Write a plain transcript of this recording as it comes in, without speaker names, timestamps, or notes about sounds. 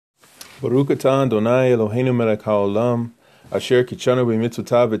Baruch atah Adonai Eloheinu melech haolam, asher kitshanu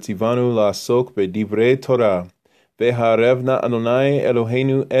b'mitzvotav v'tzivanu la'asok b'divrei Torah. V'harevna Adonai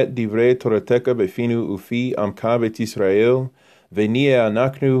Eloheinu et divrei Torateka b'finu ufi amka b'et Yisrael, v'nieh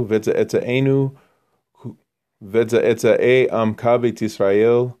anaknu v'etzaetza'enu v'etzaetza'e amka b'et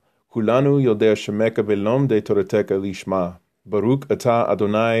Yisrael, kulanu yodei shemeka b'lom de Torateka lishma. Baruch atah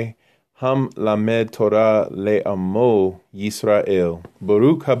Adonai Ham lamed Torah le'amo Yisrael.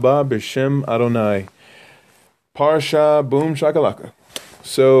 Baruch haba b'shem Adonai. Parsha boom shakalaka.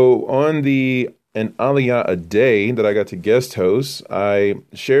 So on an Aliyah a day that I got to guest host, I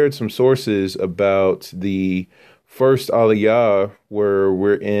shared some sources about the first Aliyah where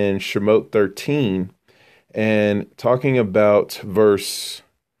we're in Shemot 13 and talking about verse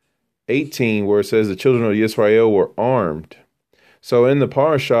 18 where it says the children of Yisrael were armed. So in the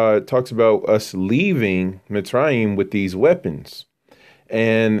parasha, it talks about us leaving Mitzrayim with these weapons.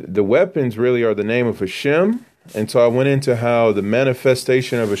 And the weapons really are the name of Hashem. And so I went into how the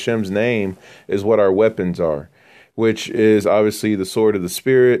manifestation of Hashem's name is what our weapons are, which is obviously the sword of the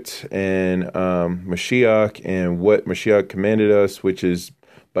Spirit and Mashiach and what Mashiach commanded us, which is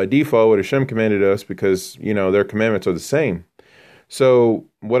by default what Hashem commanded us because, their commandments are the same. So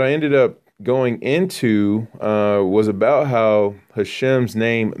what I ended up going into was about how Hashem's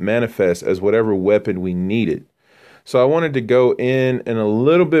name manifests as whatever weapon we needed. So I wanted to go in a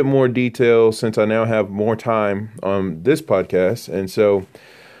little bit more detail since I now have more time on this podcast. And so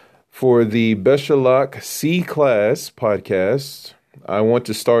for the Beshalach C class podcast, I want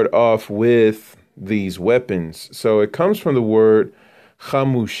to start off with these weapons. So it comes from the word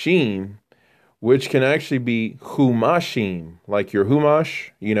chamushim, which can actually be humashim, like your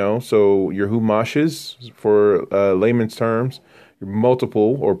humash, so your humashes for layman's terms, your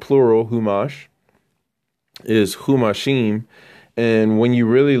multiple or plural humash is humashim. And when you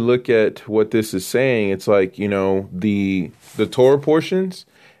really look at what this is saying, it's like, the Torah portions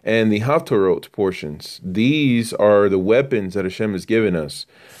and the Haftarot portions. These are the weapons that Hashem has given us.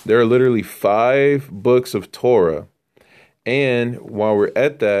 There are literally 5 books of Torah. And while we're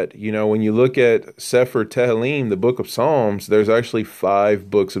at that, when you look at Sefer Tehillim, the book of Psalms, there's actually 5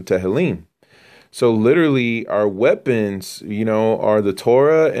 books of Tehillim. So literally our weapons, are the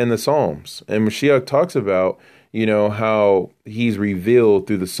Torah and the Psalms. And Mashiach talks about, how he's revealed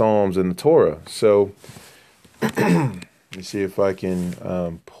through the Psalms and the Torah. So let me see if I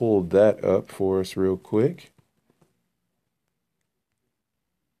can pull that up for us real quick.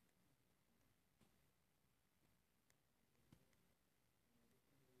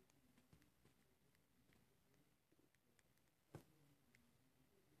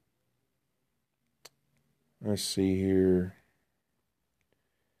 Let's see here.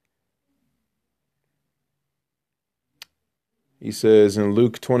 He says in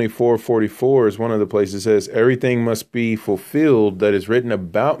Luke 24:44 is one of the places. It says, everything must be fulfilled that is written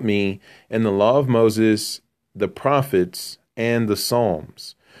about me in the law of Moses, the prophets, and the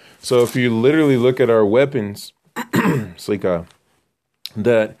Psalms. So if you literally look at our weapons, Slika,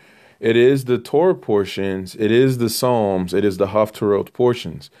 that it is the Torah portions, it is the Psalms, it is the Haftarot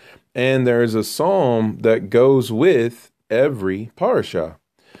portions. And there is a psalm that goes with every parasha.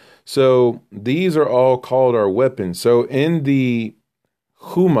 So these are all called our weapons. So in the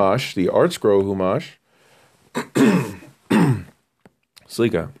Humash, the Art Scroll Humash,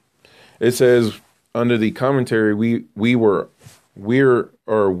 Slika, it says under the commentary, we were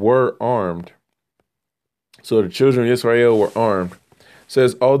armed. So the children of Israel were armed. It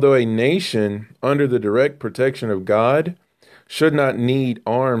says, although a nation under the direct protection of God should not need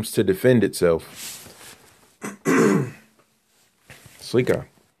arms to defend itself. Slika.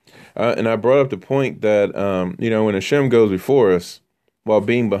 And I brought up the point that, when Hashem goes before us while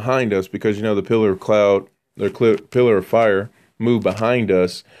being behind us, because, the pillar of cloud, the pillar of fire moved behind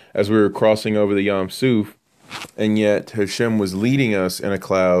us as we were crossing over the Yam Suf, and yet Hashem was leading us in a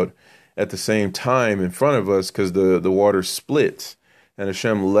cloud at the same time in front of us because the water split. And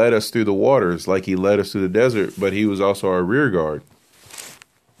Hashem led us through the waters like he led us through the desert, but he was also our rear guard.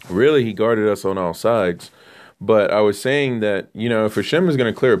 Really, he guarded us on all sides. But I was saying that, if Hashem is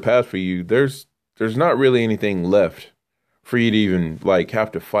going to clear a path for you, there's not really anything left for you to even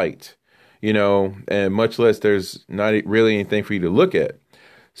have to fight, and much less there's not really anything for you to look at.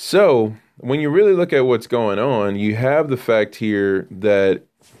 So when you really look at what's going on, you have the fact here that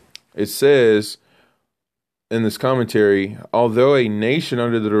it says in this commentary, although a nation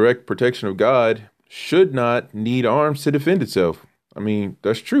under the direct protection of God should not need arms to defend itself. I mean,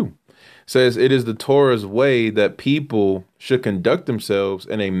 that's true. It says it is the Torah's way that people should conduct themselves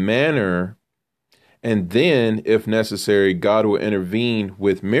in a manner And then, if necessary, God will intervene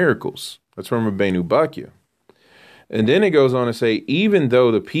with miracles. That's from Rabbeinu Bakya. And then it goes on to say, even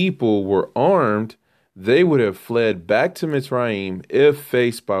though the people were armed, they would have fled back to Mitzrayim if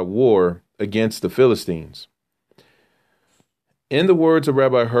faced by war against the Philistines. In the words of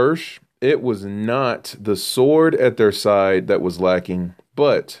Rabbi Hirsch, it was not the sword at their side that was lacking,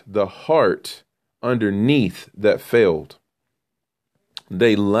 but the heart underneath that failed.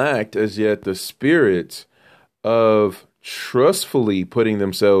 They lacked as yet the spirit of trustfully putting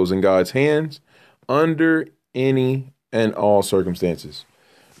themselves in God's hands under any and all circumstances.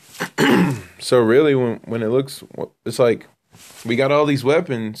 So really, when it looks, it's like we got all these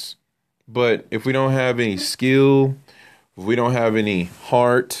weapons, but if we don't have any skill, if we don't have any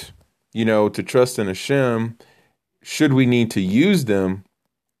heart, to trust in Hashem, should we need to use them,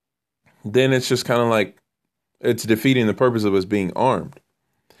 then it's just kind of like it's defeating the purpose of us being armed.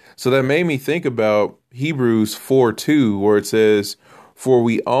 So that made me think about Hebrews 4:2, where it says, "For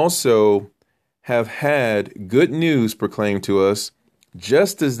we also have had good news proclaimed to us,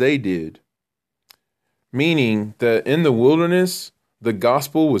 just as they did." Meaning that in the wilderness, the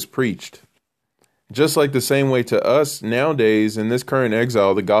gospel was preached. Just like the same way to us nowadays in this current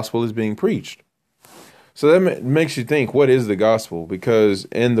exile, the gospel is being preached. So that makes you think, what is the gospel? Because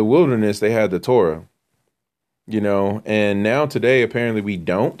in the wilderness, they had the Torah, and now today, apparently we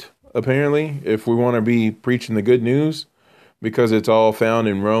don't, if we want to be preaching the good news, because it's all found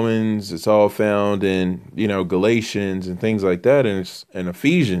in Romans, it's all found in, Galatians and things like that, and it's in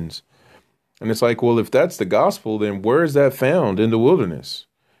Ephesians. And it's like, well, if that's the gospel, then where is that found in the wilderness?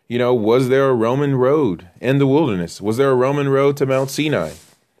 Was there a Roman road in the wilderness? Was there a Roman road to Mount Sinai?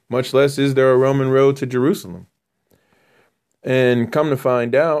 Much less is there a Roman road to Jerusalem. And come to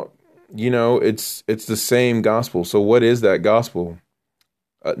find out, it's the same gospel. So what is that gospel?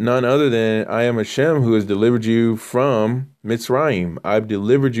 None other than I am Hashem who has delivered you from Mitzrayim. I've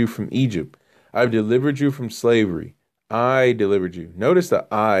delivered you from Egypt. I've delivered you from slavery. I delivered you. Notice the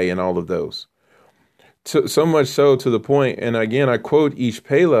I in all of those. So much so to the point, and again, I quote Ish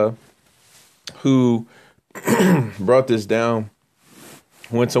Pela, who brought this down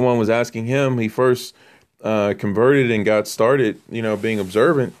when someone was asking him. He first converted and got started, being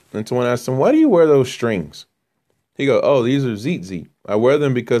observant, and someone asked him, "Why do you wear those strings?" He goes, "Oh, these are tzitzit. I wear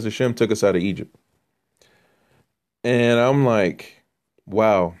them because Hashem took us out of Egypt." And I'm like,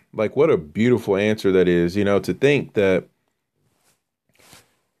 wow, like what a beautiful answer that is, to think that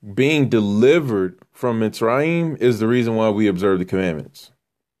being delivered from Mitzrayim is the reason why we observe the commandments.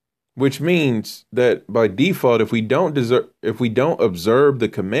 Which means that by default, if we don't observe the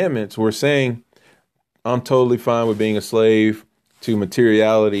commandments, we're saying, I'm totally fine with being a slave to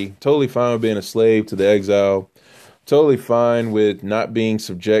materiality, totally fine with being a slave to the exile, totally fine with not being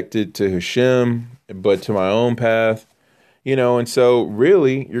subjected to Hashem, but to my own path, and so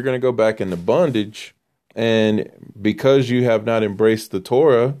really you're going to go back into bondage. And because you have not embraced the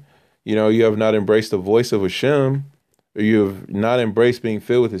Torah, you have not embraced the voice of Hashem, or you have not embraced being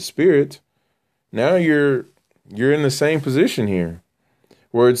filled with His Spirit. Now you're in the same position here,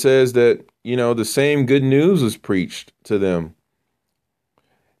 where it says that, the same good news was preached to them.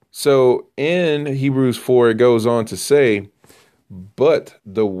 So in Hebrews 4, it goes on to say, but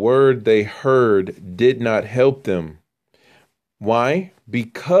the word they heard did not help them. Why?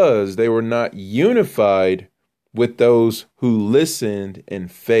 Because they were not unified with those who listened in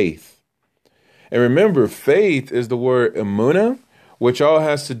faith. And remember, faith is the word emunah, which all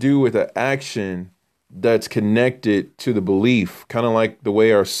has to do with an action that's connected to the belief, kind of like the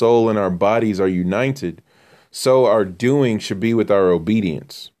way our soul and our bodies are united. So our doing should be with our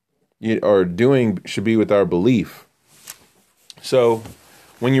obedience. Our doing should be with our belief. So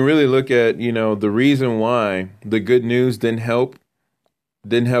when you really look at, the reason why the good news didn't help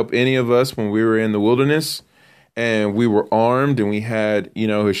any of us when we were in the wilderness, and we were armed, and we had,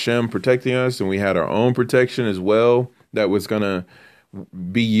 Hashem protecting us, and we had our own protection as well that was going to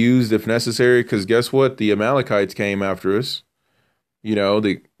be used if necessary. Because guess what? The Amalekites came after us.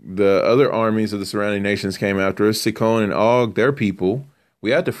 The other armies of the surrounding nations came after us. Sikon and Og, their people.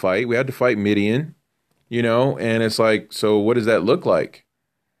 We had to fight. We had to fight Midian, and it's like, so what does that look like?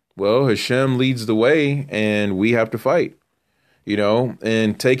 Well, Hashem leads the way, and we have to fight.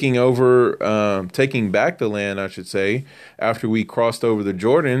 And taking back the land, I should say, after we crossed over the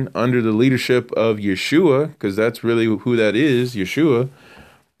Jordan under the leadership of Yeshua, because that's really who that is, Yeshua,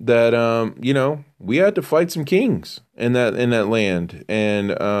 that, we had to fight some kings in that land.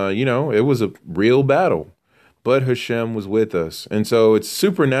 And, it was a real battle, but Hashem was with us. And so it's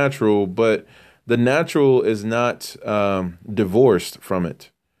supernatural, but the natural is not divorced from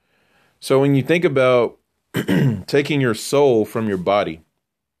it. So when you think about taking your soul from your body,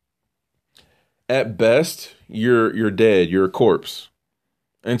 at best, you're dead, you're a corpse.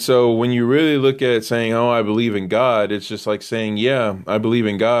 And so when you really look at saying, "Oh, I believe in God," it's just like saying, "Yeah, I believe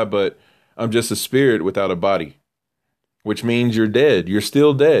in God, but I'm just a spirit without a body," which means you're dead. You're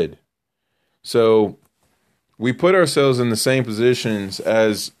still dead. So we put ourselves in the same positions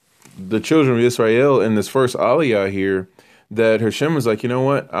as the children of Israel in this first aliyah here, that Hashem was like, you know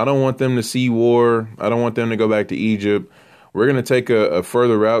what? I don't want them to see war. I don't want them to go back to Egypt. We're going to take a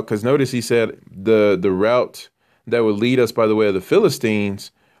further route. Because notice he said the route that would lead us by the way of the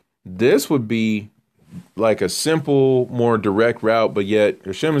Philistines, this would be like a simple, more direct route, but yet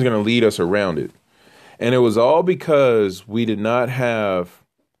Hashem is going to lead us around it. And it was all because we did not have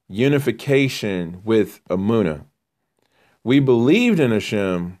unification with Amunah. We believed in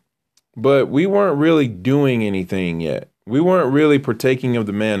Hashem, but we weren't really doing anything yet. We weren't really partaking of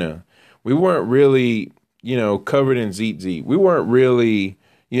the manna. We weren't really, covered in tzitzit. We weren't really,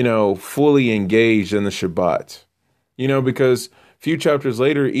 fully engaged in the Shabbat. Because a few chapters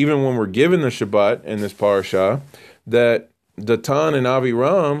later, even when we're given the Shabbat in this parasha, that Datan and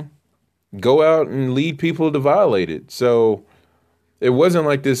Aviram go out and lead people to violate it. So it wasn't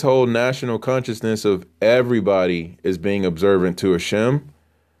like this whole national consciousness of everybody is being observant to Hashem.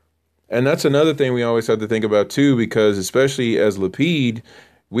 And that's another thing we always have to think about too, because especially as Lapid,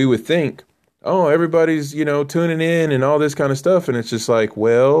 we would think, oh, everybody's, tuning in and all this kind of stuff. And it's just like,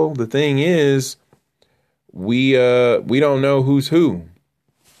 well, the thing is, we don't know who's who,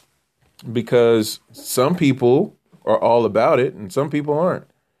 because some people are all about it and some people aren't,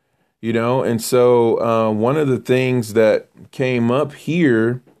 And so one of the things that came up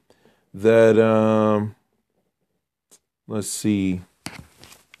here that, let's see,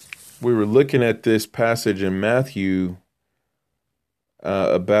 we were looking at this passage in Matthew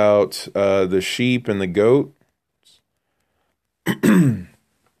about the sheep and the goat.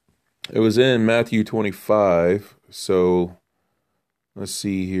 It was in Matthew 25. So let's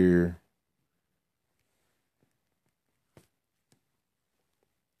see here.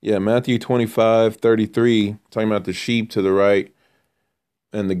 Yeah, Matthew 25:33, talking about the sheep to the right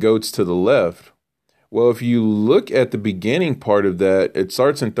and the goats to the left. Well, if you look at the beginning part of that, it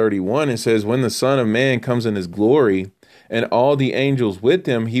starts in 31. It says, when the Son of Man comes in his glory and all the angels with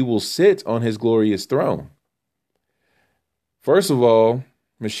him, he will sit on his glorious throne. First of all,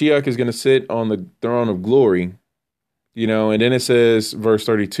 Mashiach is going to sit on the throne of glory, and then it says, verse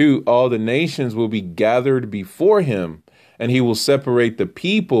 32, all the nations will be gathered before him, and he will separate the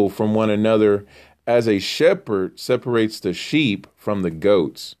people from one another as a shepherd separates the sheep from the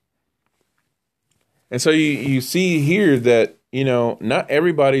goats. And so you see here that, not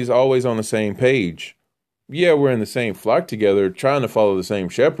everybody's always on the same page. Yeah, we're in the same flock together, trying to follow the same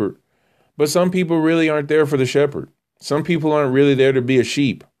shepherd. But some people really aren't there for the shepherd. Some people aren't really there to be a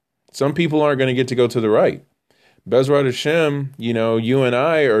sheep. Some people aren't going to get to go to the right. Bezrat Hashem, you and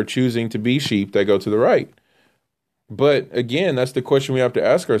I are choosing to be sheep that go to the right. But again, that's the question we have to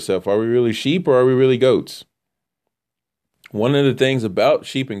ask ourselves. Are we really sheep or are we really goats? One of the things about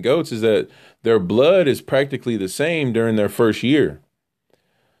sheep and goats is that their blood is practically the same during their first year.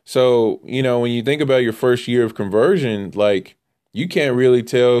 So, when you think about your first year of conversion, like, you can't really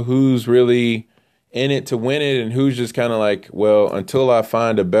tell who's really in it to win it and who's just kind of like, well, until I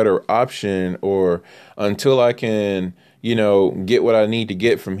find a better option or until I can, get what I need to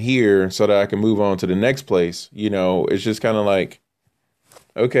get from here so that I can move on to the next place. It's just kind of like,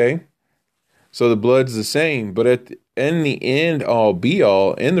 okay, so the blood's the same, but in the end all be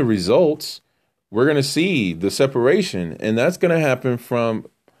all, in the results, we're going to see the separation, and that's going to happen from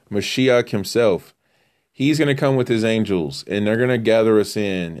Mashiach himself. He's going to come with his angels, and they're going to gather us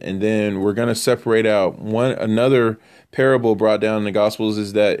in, and then we're going to separate out. Another parable brought down in the Gospels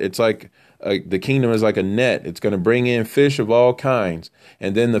is that it's like the kingdom is like a net. It's going to bring in fish of all kinds,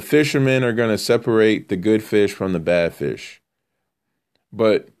 and then the fishermen are going to separate the good fish from the bad fish.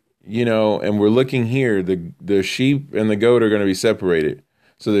 But, and we're looking here, the sheep and the goat are going to be separated.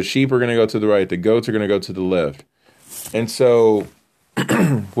 So the sheep are going to go to the right, the goats are going to go to the left. And so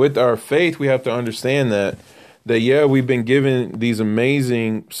with our faith, we have to understand that yeah, we've been given these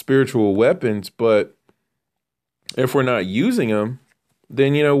amazing spiritual weapons, but if we're not using them,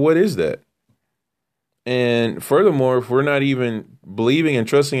 then, what is that? And furthermore, if we're not even believing and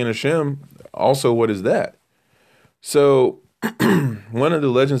trusting in Hashem, also, what is that? So one of the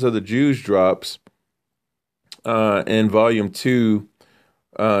Legends of the Jews drops in volume 2,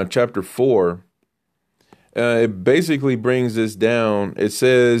 chapter 4. It basically brings this down. It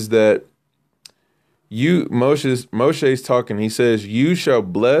says that Moshe's talking. He says, you shall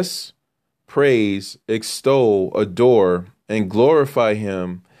bless praise, extol, adore, and glorify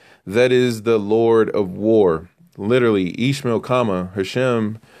him that is the Lord of war. Literally, Ish Milkama,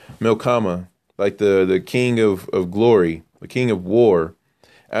 Hashem Milkama, like the king of glory, the king of war,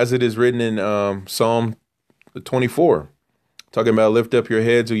 as it is written in Psalm 24, talking about lift up your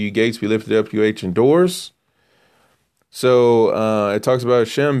heads, O you gates, be lifted up, you ancient doors. So it talks about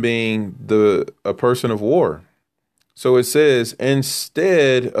Hashem being a person of war. So it says,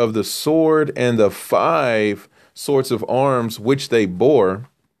 instead of the sword and the 5 sorts of arms which they bore,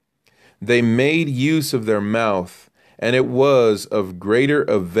 they made use of their mouth, and it was of greater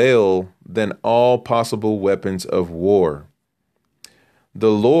avail than all possible weapons of war.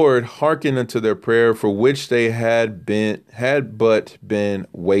 The Lord hearkened unto their prayer, for which they had but been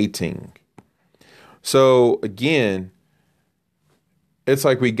waiting. So again, it's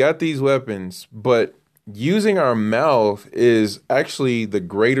like we got these weapons, but using our mouth is actually the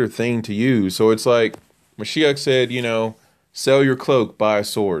greater thing to use. So it's like Mashiach said, sell your cloak, buy a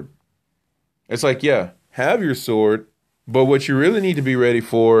sword. It's like, yeah, have your sword, but what you really need to be ready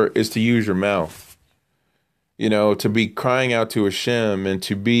for is to use your mouth, to be crying out to Hashem and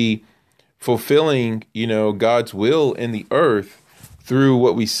to be fulfilling, God's will in the earth through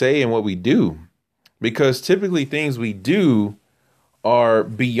what we say and what we do. Because typically things we do are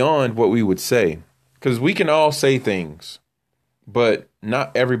beyond what we would say. Because we can all say things, but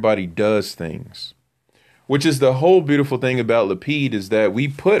not everybody does things. Which is the whole beautiful thing about Lapid, is that we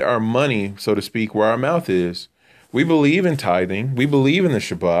put our money, so to speak, where our mouth is. We believe in tithing. We believe in the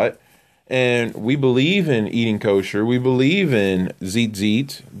Shabbat. And we believe in eating kosher. We believe in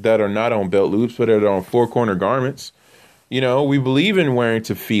zit that are not on belt loops, but are on 4-corner garments. We believe in wearing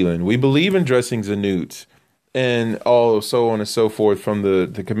tefillin. We believe in dressing zanut. And all so on and so forth from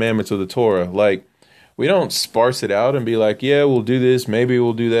the commandments of the Torah. Like, we don't sparse it out and be like, yeah, we'll do this, maybe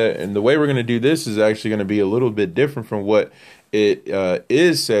we'll do that. And the way we're going to do this is actually going to be a little bit different from what it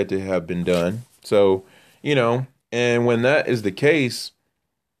is said to have been done. So, and when that is the case,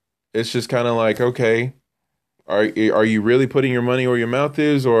 it's just kind of like, okay, are you really putting your money where your mouth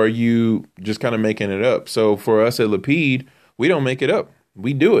is, or are you just kind of making it up? So for us at Lapid, we don't make it up.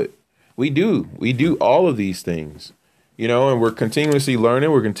 We do it. We do all of these things, and we're continuously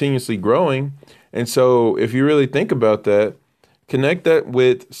learning. We're continuously growing. And so if you really think about that, connect that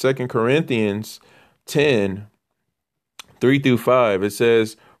with 2 Corinthians 10, 3-5. It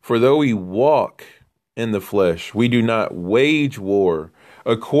says, for though we walk in the flesh, we do not wage war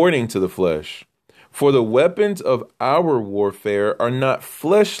according to the flesh. For the weapons of our warfare are not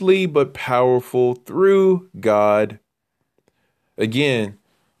fleshly, but powerful through God. Again,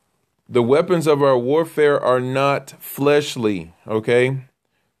 the weapons of our warfare are not fleshly, okay?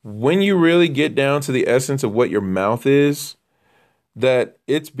 When you really get down to the essence of what your mouth is, that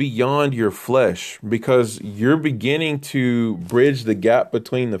it's beyond your flesh, because you're beginning to bridge the gap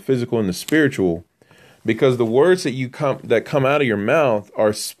between the physical and the spiritual, because the words that come out of your mouth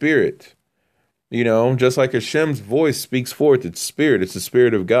are spirit. Just like Hashem's voice speaks forth, it's spirit. It's the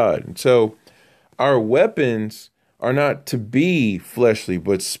Spirit of God. And so our weapons are not to be fleshly,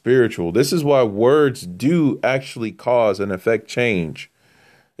 but spiritual. This is why words do actually cause and affect change.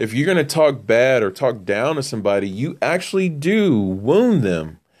 If you're going to talk bad or talk down to somebody, you actually do wound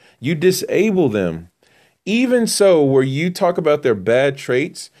them. You disable them. Even so, where you talk about their bad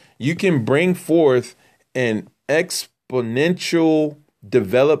traits, you can bring forth an exponential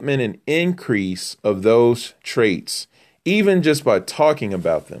development and increase of those traits, even just by talking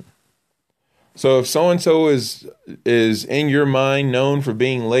about them. So if so-and-so is in your mind known for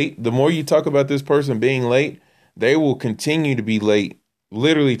being late, the more you talk about this person being late, they will continue to be late,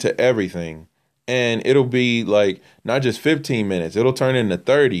 literally to everything. And it'll be like not just 15 minutes, it'll turn into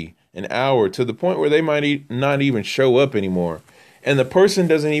 30, an hour, to the point where they might not even show up anymore. And the person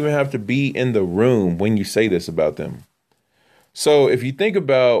doesn't even have to be in the room when you say this about them. So if you think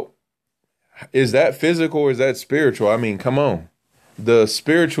about, is that physical or is that spiritual? I mean, come on. The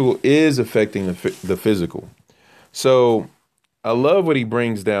spiritual is affecting the physical. So I love what he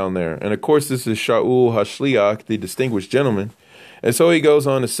brings down there. And of course, this is Shaul Hashliach, the distinguished gentleman. And so he goes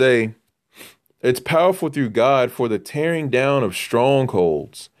on to say, it's powerful through God for the tearing down of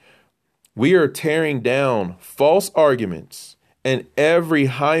strongholds. We are tearing down false arguments and every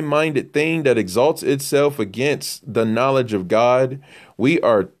high-minded thing that exalts itself against the knowledge of God. We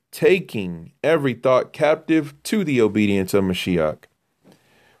are taking every thought captive to the obedience of Mashiach.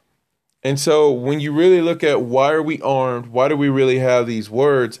 And so when you really look at why are we armed, why do we really have these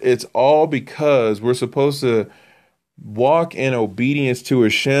words, it's all because we're supposed to walk in obedience to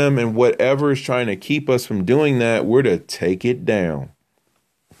Hashem, and whatever is trying to keep us from doing that, we're to take it down.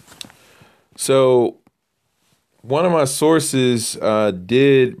 So one of my sources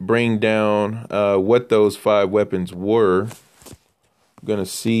did bring down what those 5 weapons were. I'm going to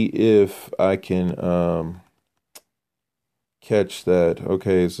see if I can catch that.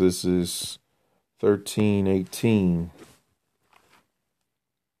 Okay, so this is 13:18.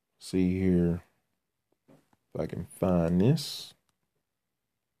 See here if I can find this.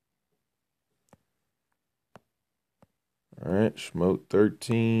 All right, Shemot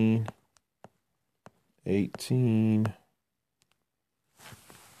 13:18.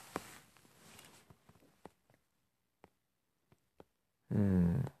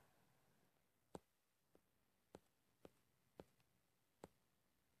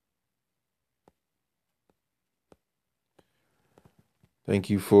 Thank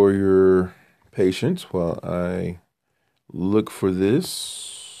you for your patience while I look for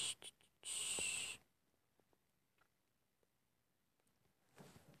this.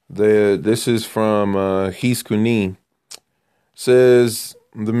 This is from Hiskuni. Says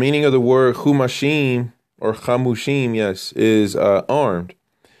the meaning of the word chumashim or chamushim, yes, is armed.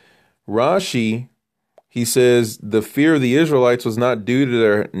 Rashi, he says the fear of the Israelites was not due to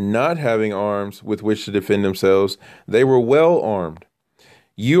their not having arms with which to defend themselves. They were well armed.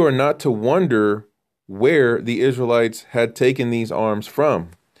 You are not to wonder where the Israelites had taken these arms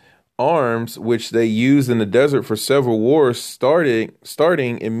from. Arms which they used in the desert for several wars,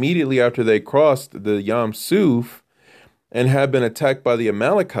 starting immediately after they crossed the Yam Suf and had been attacked by the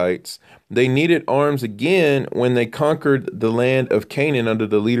Amalekites. They needed arms again when they conquered the land of Canaan under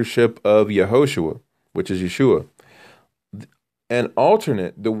the leadership of Yehoshua, which is Yeshua. An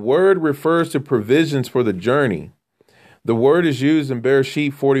alternate, the word refers to provisions for the journey. The word is used in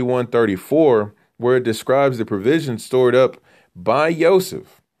Bereshit 41:34, where it describes the provisions stored up by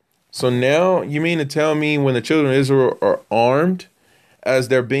Joseph. So now you mean to tell me when the children of Israel are armed as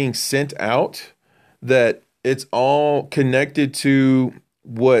they're being sent out, that it's all connected to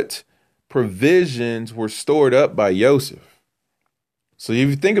what provisions were stored up by Joseph? So if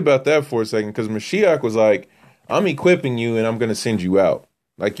you think about that for a second, because Mashiach was like, I'm equipping you and I'm going to send you out.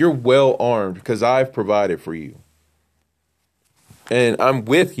 Like, you're well armed because I've provided for you. And I'm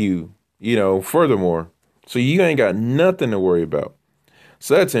with you, furthermore. So you ain't got nothing to worry about.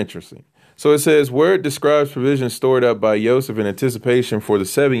 So that's interesting. So it says, where it describes provisions stored up by Joseph in anticipation for the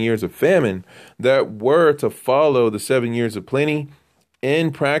 7 years of famine that were to follow the 7 years of plenty.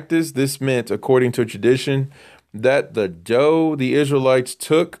 In practice, this meant, according to tradition, that the dough the Israelites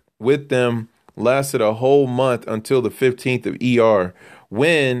took with them lasted a whole month until the 15th of Iyar,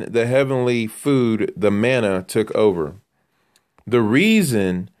 when the heavenly food, the manna, took over. The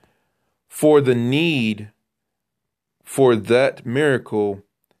reason for the need for that miracle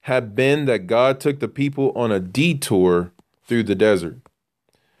had been that God took the people on a detour through the desert.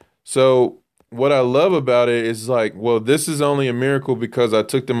 So what I love about it is like, well, this is only a miracle because I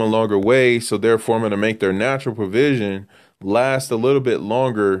took them a longer way, so therefore I'm going to make their natural provision last a little bit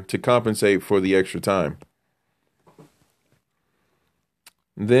longer to compensate for the extra time.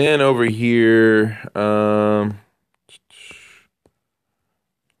 Then over here,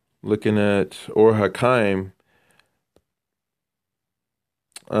 looking at Or HaKaim,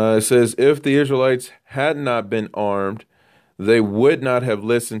 it says, if the Israelites had not been armed, they would not have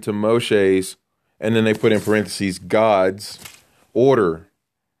listened to Moshe's, and then they put in parentheses, God's order.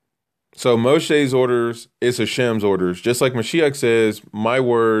 So Moshe's orders is Hashem's orders. Just like Mashiach says, my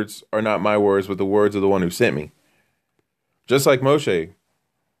words are not my words, but the words of the one who sent me. Just like Moshe.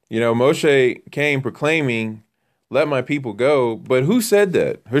 Moshe came proclaiming, let my people go. But who said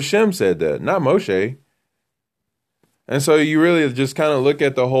that? Hashem said that, not Moshe. And so you really just kind of look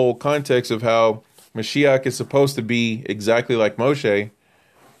at the whole context of how Mashiach is supposed to be exactly like Moshe.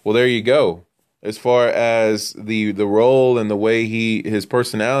 Well, there you go. As far as the role and the way his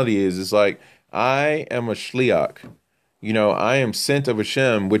personality is, it's like, I am a shliach. I am sent of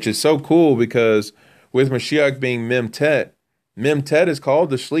Hashem, which is so cool because with Mashiach being Memtet is called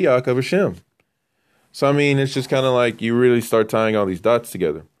the shliach of Hashem. So, I mean, it's just kind of like you really start tying all these dots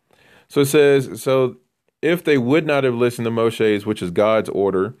together. So it says, so if they would not have listened to Moshe's, which is God's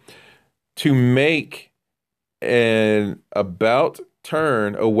order, to make an about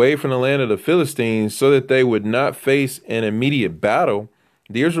turn away from the land of the Philistines so that they would not face an immediate battle,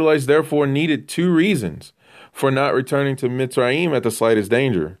 the Israelites therefore needed 2 reasons for not returning to Mitzrayim at the slightest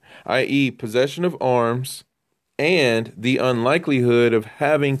danger, i.e. possession of arms and the unlikelihood of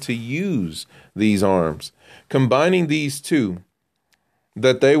having to use these arms. Combining these two,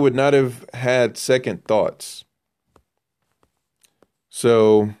 that they would not have had second thoughts.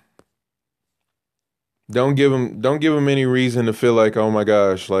 So don't give them any reason to feel like, oh my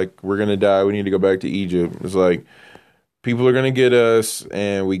gosh, like we're gonna die. We need to go back to Egypt. It's like people are gonna get us,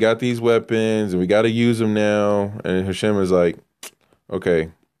 and we got these weapons, and we got to use them now. And Hashem is like,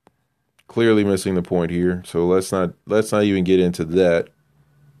 okay, clearly missing the point here. So let's not even get into that.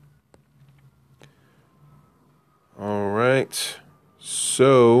 All right,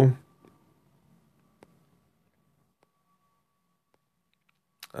 so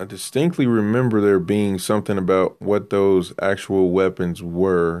I distinctly remember there being something about what those actual weapons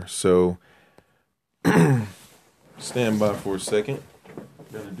were. So stand by for a second. I'm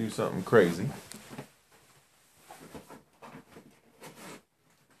gonna do something crazy.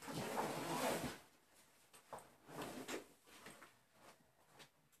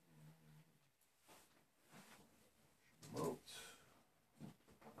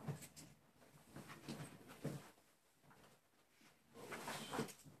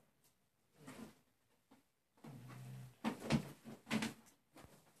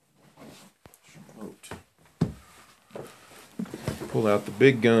 Pull out the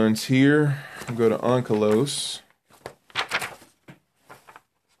big guns here. Go to Onkelos.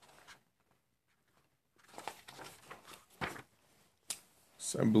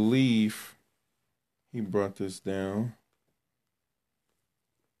 So I believe he brought this down.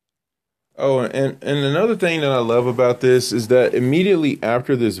 Oh, and another thing that I love about this is that immediately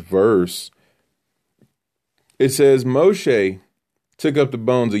after this verse, it says Moshe took up the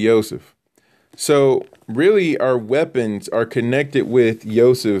bones of Yosef. So really our weapons are connected with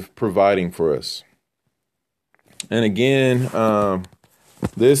Yosef providing for us. And again,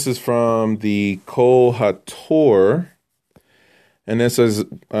 this is from the Kol HaTor. And this says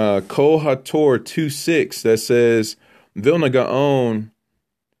Kol HaTor 2:6 that says, Vilna Gaon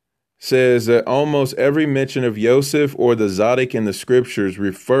says that almost every mention of Yosef or the Zadok in the scriptures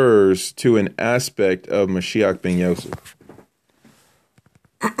refers to an aspect of Mashiach ben Yosef.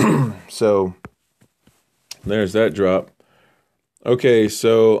 So there's that drop. Okay,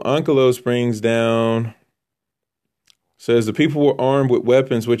 so Onkelos brings down, says the people were armed with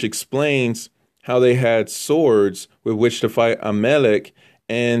weapons, which explains how they had swords with which to fight Amalek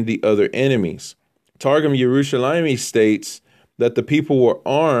and the other enemies. Targum Yerushalayim states that the people were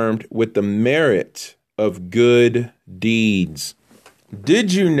armed with the merit of good deeds.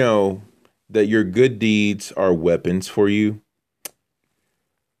 Did you know that your good deeds are weapons for you?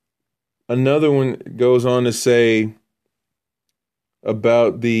 Another one goes on to say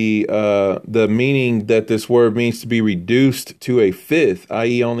about the meaning that this word means to be reduced to a fifth,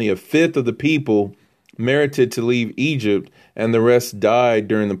 i.e. only a fifth of the people merited to leave Egypt, and the rest died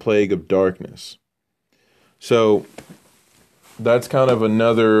during the plague of darkness. So that's kind of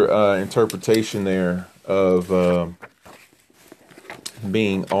another interpretation there of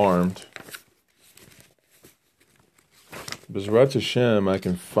being armed. B'ezrat Hashem, I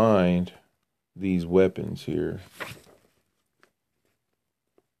can find these weapons here.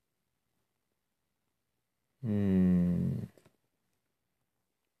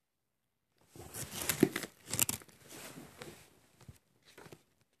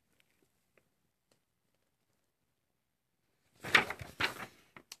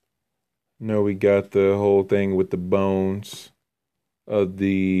 No, we got the whole thing with the bones of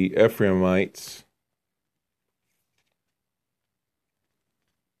the Ephraimites.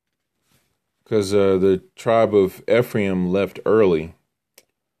 Because the tribe of Ephraim left early.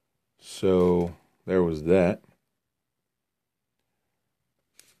 So there was that.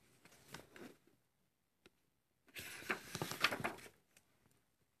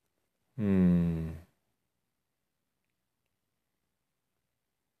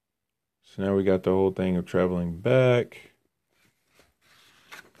 So now we got the whole thing of traveling back.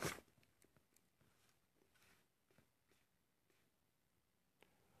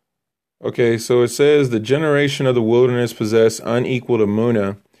 Okay, so it says the generation of the wilderness possessed unequaled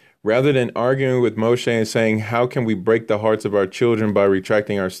emunah. Rather than arguing with Moshe and saying, how can we break the hearts of our children by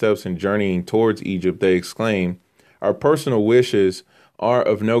retracting our steps and journeying towards Egypt, they exclaim, our personal wishes are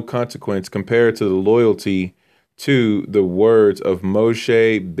of no consequence compared to the loyalty to the words of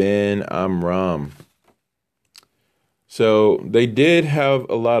Moshe ben Amram. So they did have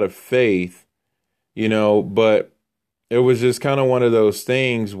a lot of faith, but it was just kind of one of those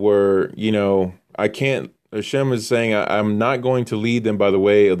things where, Hashem is saying, I'm not going to lead them by the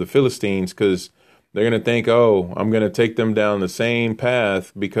way of the Philistines because they're going to think, oh, I'm going to take them down the same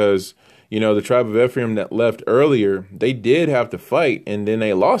path because, the tribe of Ephraim that left earlier, they did have to fight and then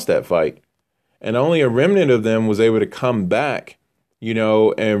they lost that fight. And only a remnant of them was able to come back,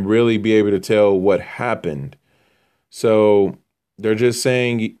 and really be able to tell what happened. So they're just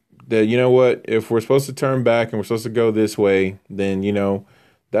saying that, you know what, if we're supposed to turn back and we're supposed to go this way, then,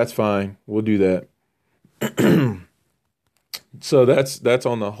 that's fine. We'll do that. So that's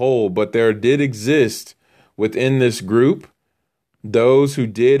on the whole, but there did exist within this group those who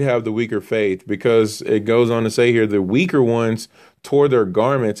did have the weaker faith, because it goes on to say here, the weaker ones tore their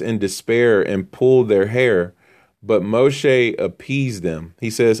garments in despair and pulled their hair, but Moshe appeased them.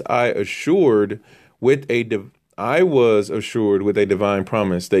 He says, I was assured with a divine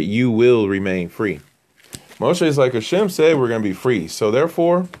promise that you will remain free. Moshe is like, Hashem said we're going to be free, so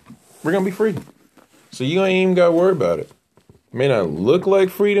therefore we're going to be free. So you ain't even got to worry about it. It may not look like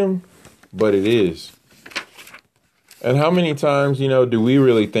freedom, but it is. And how many times, do we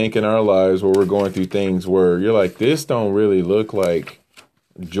really think in our lives where we're going through things where you're like, this don't really look like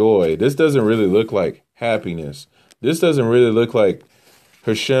joy. This doesn't really look like happiness. This doesn't really look like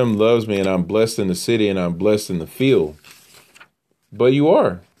Hashem loves me and I'm blessed in the city and I'm blessed in the field. But you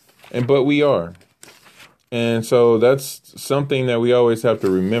are. But we are. And so that's something that we always have to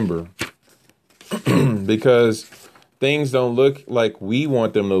remember. Because things don't look like we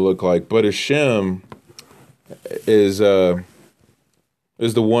want them to look like, but Hashem is the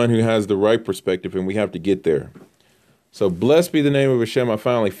one who has the right perspective, and we have to get there. So blessed be the name of Hashem. I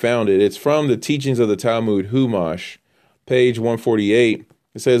finally found it. It's from the Teachings of the Talmud, Humash, page 148.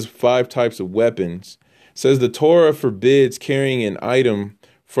 It says 5 types of weapons. It says the Torah forbids carrying an item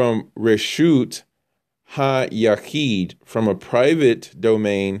from Reshut HaYachid, from a private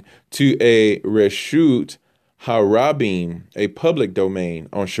domain, to a Reshut HaRabim, a public domain,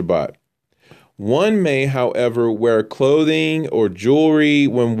 on Shabbat. One may, however, wear clothing or jewelry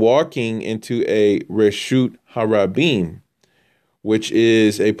when walking into a Reshut HaRabim, which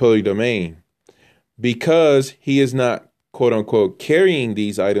is a public domain, because he is not, quote unquote, carrying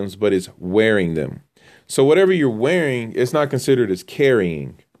these items, but is wearing them. So whatever you're wearing, it's not considered as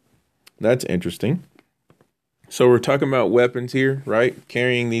carrying. That's interesting. So we're talking about weapons here, right?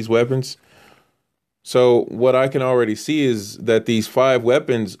 Carrying these weapons. So what I can already see is that these 5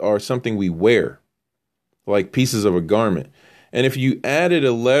 weapons are something we wear, like pieces of a garment. And if you added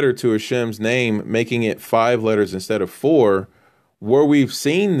a letter to Hashem's name, making it 5 letters instead of 4, where we've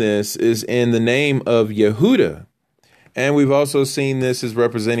seen this is in the name of Yehuda. And we've also seen this as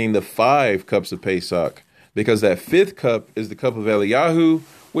representing the 5 cups of Pesach, because that 5th cup is the cup of Eliyahu,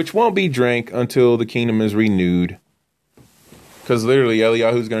 which won't be drank until the kingdom is renewed. Because literally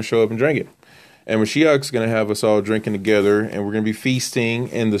Eliyahu is going to show up and drink it. And Mashiach's going to have us all drinking together, and we're going to be feasting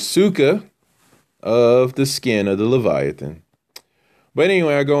in the sukkah of the skin of the Leviathan. But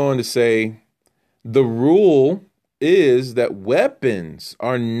anyway, I go on to say, the rule is that weapons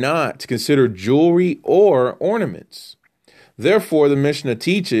are not considered jewelry or ornaments. Therefore, the Mishnah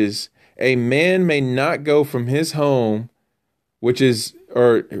teaches a man may not go from his home, which is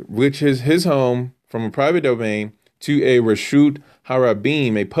his home, from a private domain to a Reshut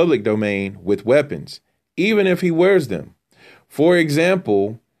HaRabim, a public domain, with weapons, even if he wears them. For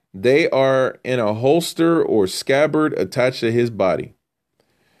example, they are in a holster or scabbard attached to his body.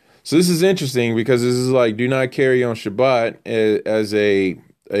 So this is interesting, because this is like, do not carry on Shabbat as a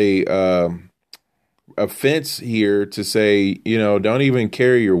offense here to say, don't even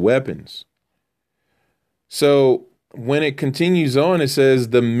carry your weapons. So when it continues on, it says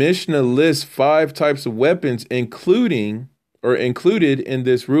the Mishnah lists 5 types of weapons, included in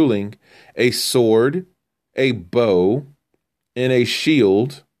this ruling: a sword, a bow, and a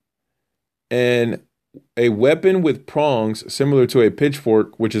shield, and a weapon with prongs similar to a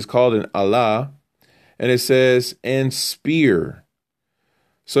pitchfork, which is called an alah, and it says, and spear.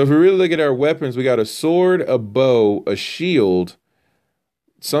 So if we really look at our weapons, we got a sword, a bow, a shield,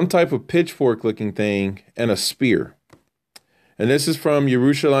 some type of pitchfork looking thing, and a spear. And this is from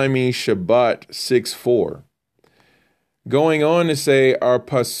Yerushalayim Shabbat 6:4. Going on to say, our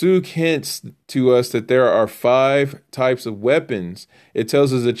pasuk hints to us that there are 5 types of weapons. It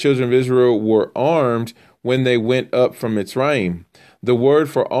tells us the children of Israel were armed when they went up from Mitzrayim. The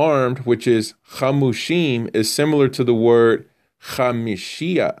word for armed, which is chamushim, is similar to the word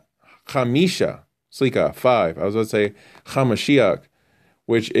chamisha, 5. I was going to say chamashiach,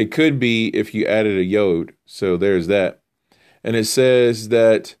 which it could be if you added a yod. So there's that. And it says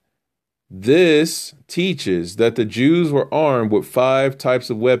that this teaches that the Jews were armed with 5 types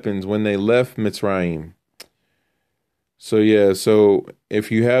of weapons when they left Mitzrayim. So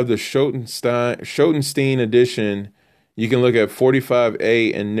if you have the Schoenstein edition, you can look at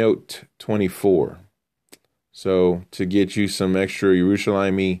 45a and note 24. So to get you some extra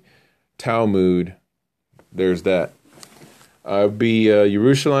Yerushalayim Talmud, there's that. Be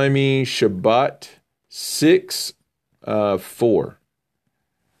Yerushalayim Shabbat 6:4.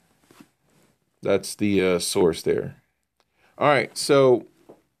 That's the source there. All right, so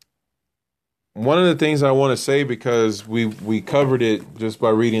one of the things I want to say, because we covered it just by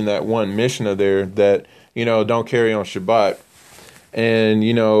reading that one Mishnah there, that don't carry on Shabbat. And,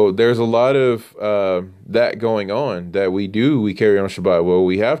 there's a lot of that going on that we carry on Shabbat. Well,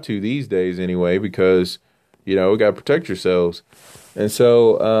 we have to these days anyway, because, we got to protect yourselves. And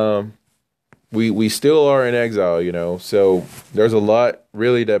so we still are in exile, so there's a lot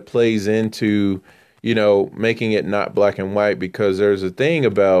really that plays into, making it not black and white, because there's a thing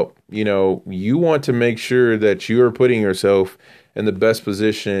about, you want to make sure that you are putting yourself in the best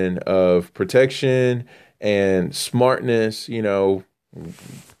position of protection and smartness.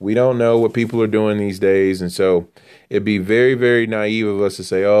 We don't know what people are doing these days. And so it'd be very, very naive of us to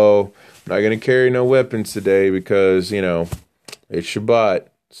say, oh, I'm not going to carry no weapons today because, it's Shabbat.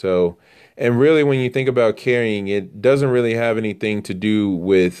 So, and really, when you think about carrying, it doesn't really have anything to do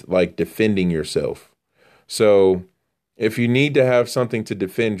with like defending yourself. So if you need to have something to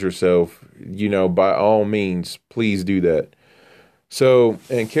defend yourself, by all means, please do that. So,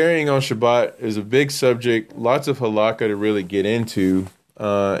 and carrying on Shabbat is a big subject, lots of halakha to really get into.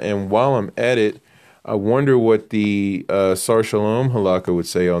 And while I'm at it, I wonder what the Sar Shalom halakha would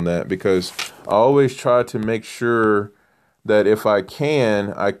say on that, because I always try to make sure that if I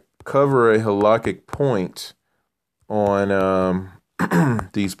can, I cover a halakhic point on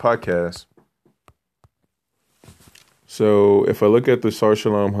these podcasts. So if I look at the Sar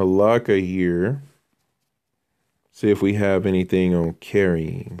Shalom halakha here, see if we have anything on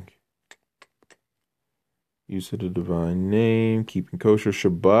carrying. Use of the divine name, keeping kosher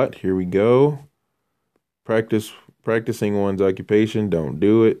Shabbat. Here we go. Practicing one's occupation, don't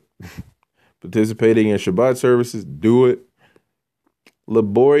do it. Participating in Shabbat services, do it.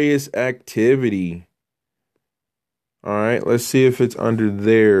 Laborious activity. All right, let's see if it's under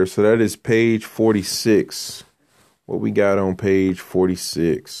there. So that is page 46. What we got on page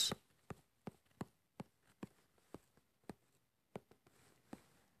 46?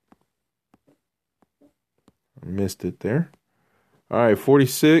 Missed it there. All right,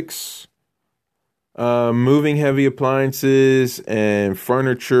 46. Moving heavy appliances and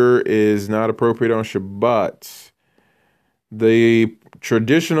furniture is not appropriate on Shabbat. The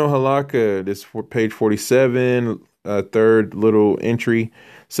traditional halakha, this for page 47, third little entry,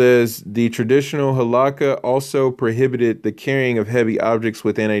 says the traditional halakha also prohibited the carrying of heavy objects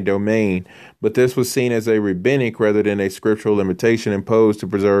within a domain, but this was seen as a rabbinic rather than a scriptural limitation imposed to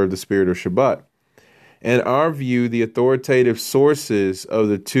preserve the spirit of Shabbat. In our view, the authoritative sources of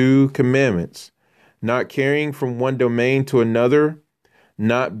the two commandments, not carrying from one domain to another,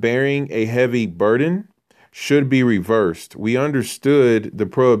 not bearing a heavy burden, should be reversed. We understood the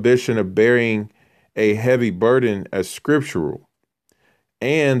prohibition of bearing a heavy burden as scriptural,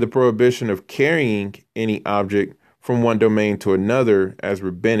 and the prohibition of carrying any object from one domain to another as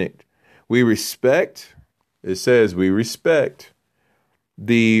rabbinic. It says we respect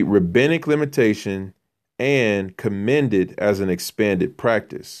the rabbinic limitation and commend it as an expanded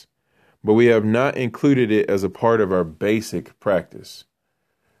practice, but we have not included it as a part of our basic practice.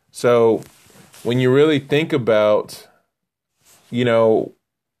 So when you really think about, carrying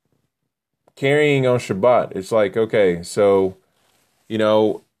on Shabbat, it's like, okay, so,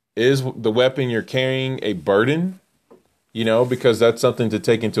 is the weapon you're carrying a burden? Because that's something to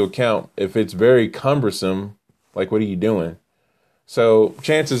take into account. If it's very cumbersome, like, what are you doing? So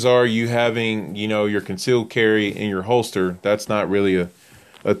chances are you having, your concealed carry in your holster, that's not really a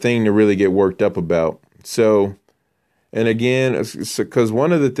thing to really get worked up about. So, and again, because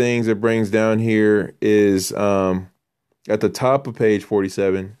one of the things it brings down here is at the top of page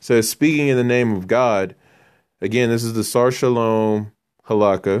 47, says, speaking in the name of God. Again, this is the Sar Shalom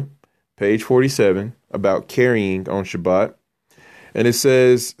halakha, page 47, about carrying on Shabbat. And it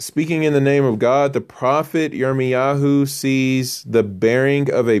says, speaking in the name of God, the prophet Yirmiyahu sees the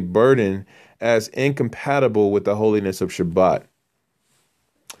bearing of a burden as incompatible with the holiness of Shabbat.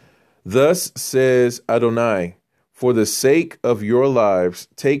 Thus says Adonai, for the sake of your lives,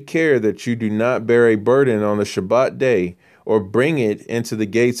 take care that you do not bear a burden on the Shabbat day or bring it into the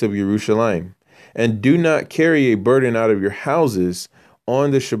gates of Jerusalem. And do not carry a burden out of your houses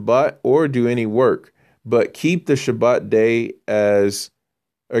on the Shabbat or do any work, but keep the Shabbat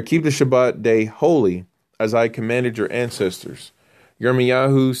day holy, as I commanded your ancestors.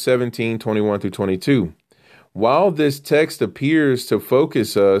 Yirmiyahu 17:21-22. While this text appears to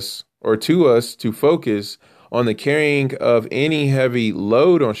focus us on the carrying of any heavy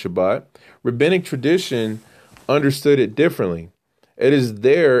load on Shabbat, rabbinic tradition understood it differently. It is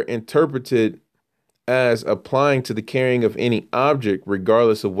there interpreted as applying to the carrying of any object,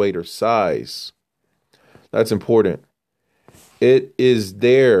 regardless of weight or size. That's important. It is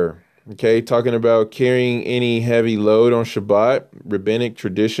there, okay, talking about carrying any heavy load on Shabbat, rabbinic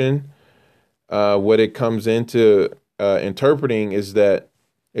tradition. What it comes into interpreting is that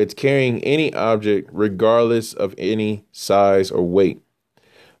it's carrying any object regardless of any size or weight.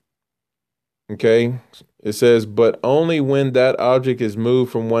 Okay, it says, but only when that object is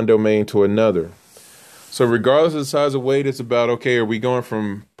moved from one domain to another. So regardless of the size or weight, it's about, okay, are we going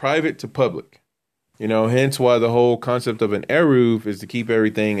from private to public? Hence why the whole concept of an eruv is to keep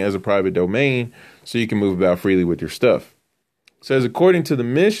everything as a private domain so you can move about freely with your stuff. It says, according to the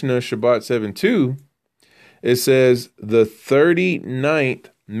Mishnah, Shabbat 7:2, it says the 39th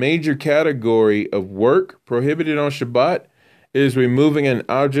major category of work prohibited on Shabbat is removing an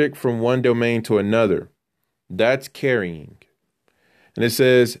object from one domain to another. That's carrying. And it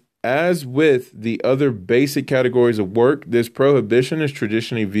says, as with the other basic categories of work, this prohibition is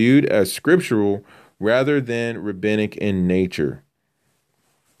traditionally viewed as scriptural rather than rabbinic in nature.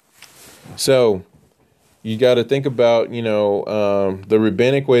 So you got to think about, the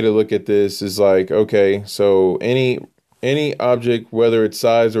rabbinic way to look at this is like, okay, so any object, whether it's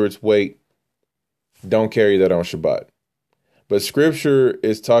size or its weight, don't carry that on Shabbat. But scripture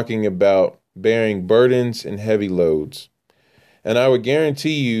is talking about bearing burdens and heavy loads. And I would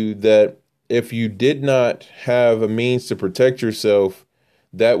guarantee you that if you did not have a means to protect yourself,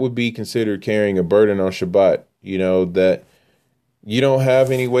 that would be considered carrying a burden on Shabbat, that you don't have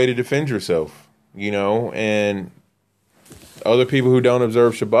any way to defend yourself, and other people who don't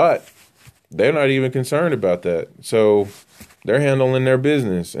observe Shabbat, they're not even concerned about that. So they're handling their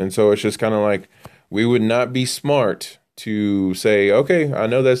business. And so it's just kind of like, we would not be smart to say, okay, I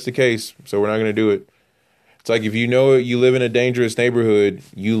know that's the case, so we're not going to do it. It's like if you know you live in a dangerous neighborhood,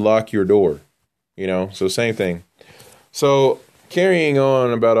 you lock your door, so same thing. So carrying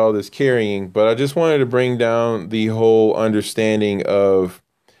on about all this carrying, but I just wanted to bring down the whole understanding of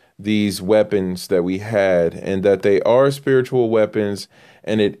these weapons that we had and that they are spiritual weapons,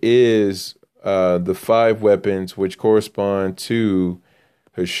 and it is the 5 weapons which correspond to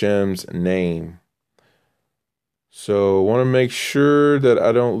Hashem's name. So I want to make sure that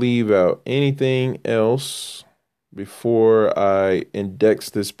I don't leave out anything else before I index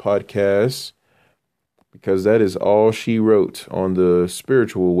this podcast, because that is all she wrote on the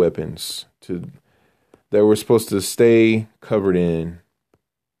spiritual weapons that we're supposed to stay covered in.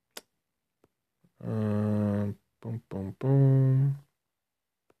 Boom, boom, boom.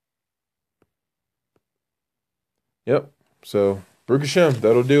 Yep. So, Baruch Hashem,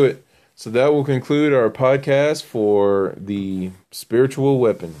 that'll do it. So that will conclude our podcast for the spiritual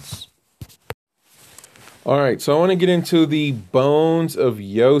weapons. All right, so I want to get into the bones of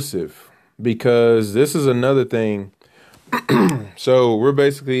Yosef, because this is another thing. So we're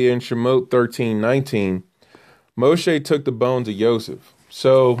basically in Shemot 13:19. Moshe took the bones of Yosef.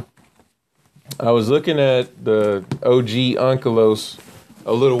 So I was looking at the OG Onkelos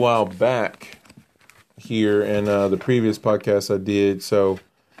a little while back here in the previous podcast I did. So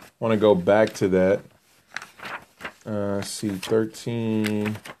I want to go back to that. Let's see,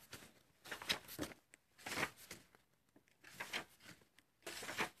 13.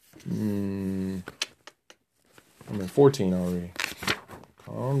 I'm at 14 already.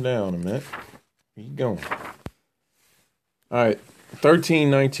 Calm down a minute. Where you going? All right,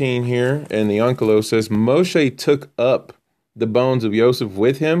 13:19 here, and the Onkelos says, Moshe took up the bones of Yosef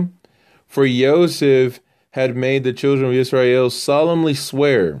with him, for Yosef had made the children of Israel solemnly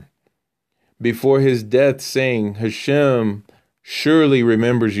swear before his death, saying, Hashem surely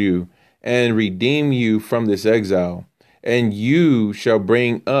remembers you and redeem you from this exile, and you shall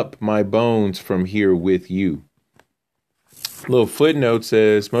bring up my bones from here with you. A little footnote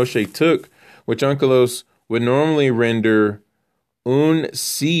says Moshe took, which Onkelos would normally render un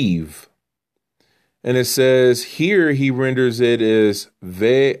sieve. And it says here he renders it as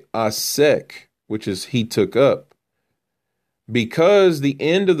ve'asek, which is he took up. Because the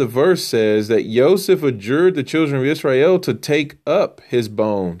end of the verse says that Yosef adjured the children of Israel to take up his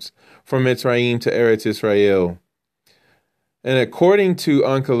bones from Mitzrayim to Eretz Israel. And according to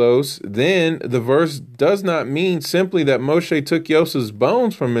Onkelos, then the verse does not mean simply that Moshe took Yosef's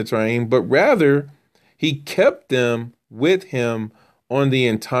bones from Mitzrayim, but rather he kept them with him on the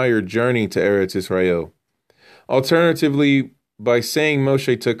entire journey to Eretz Israel. Alternatively, by saying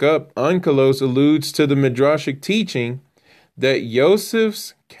Moshe took up, Onkelos alludes to the Midrashic teaching that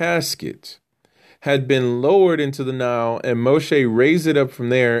Yosef's casket had been lowered into the Nile and Moshe raised it up from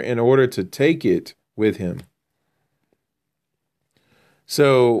there in order to take it with him.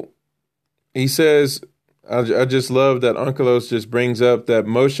 So He says, I just love that Onkelos just brings up that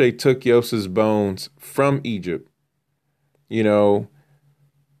Moshe took Yosef's bones from Egypt. You know,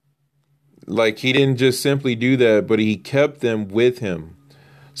 like he didn't just simply do that, but he kept them with him.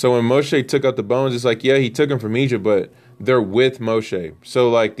 So when Moshe took out the bones, it's like, yeah, he took them from Egypt, but they're with Moshe. So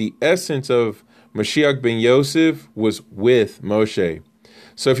like the essence of Mashiach ben Yosef was with Moshe.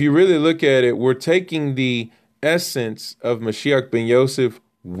 So if you really look at it, we're taking the essence of Mashiach ben Yosef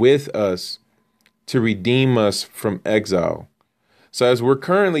with us to redeem us from exile. So as we're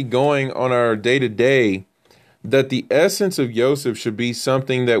currently going on our day-to-day, that the essence of Yosef should be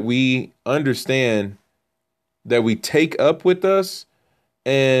something that we understand, that we take up with us,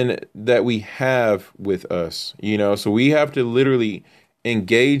 and that we have with us, so we have to literally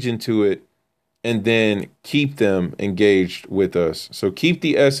engage into it and then keep them engaged with us. So keep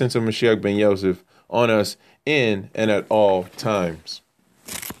the essence of Mashiach ben Yosef on us in and at all times.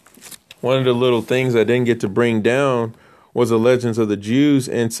 One of the little things I didn't get to bring down was the Legends of the Jews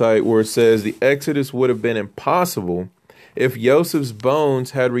insight, where it says the Exodus would have been impossible if Yosef's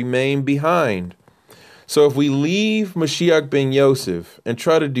bones had remained behind. So if we leave Mashiach ben Yosef and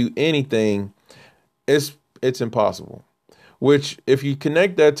try to do anything, it's impossible. Which, if you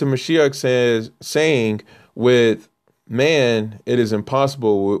connect that to Mashiach saying, with man it is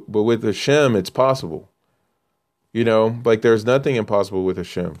impossible, but with Hashem it's possible. Like there's nothing impossible with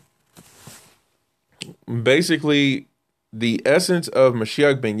Hashem. Basically, the essence of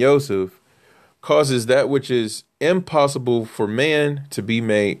Mashiach ben Yosef causes that which is impossible for man to be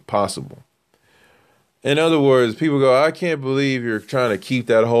made possible. In other words, people go, I can't believe you're trying to keep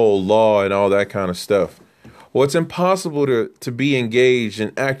that whole law and all that kind of stuff. Well, it's impossible to be engaged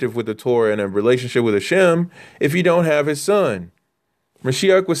and active with the Torah and a relationship with Hashem if you don't have his son.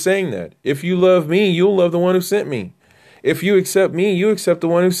 Mashiach was saying that. If you love me, you'll love the one who sent me. If you accept me, you accept the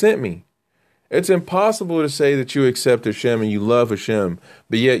one who sent me. It's impossible to say that you accept Hashem and you love Hashem,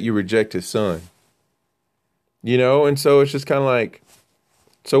 but yet you reject his son. And so it's just kind of like,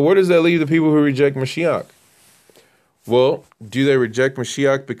 so where does that leave the people who reject Mashiach? Well, do they reject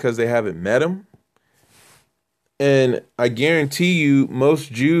Mashiach because they haven't met him? And I guarantee you,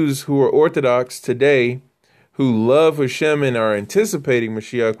 most Jews who are Orthodox today, who love Hashem and are anticipating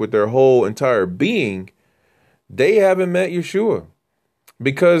Mashiach with their whole entire being, they haven't met Yeshua.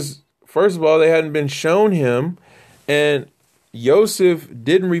 Because, first of all, they hadn't been shown him, and Yosef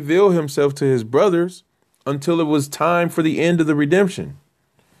didn't reveal himself to his brothers until it was time for the end of the redemption.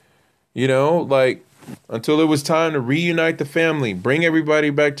 Like until it was time to reunite the family, bring everybody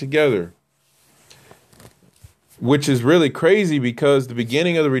back together. Which is really crazy because the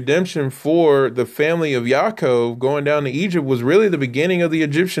beginning of the redemption for the family of Yaakov going down to Egypt was really the beginning of the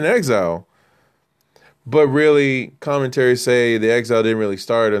Egyptian exile. But really, commentaries say the exile didn't really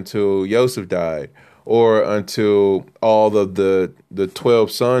start until Yosef died, or until all of the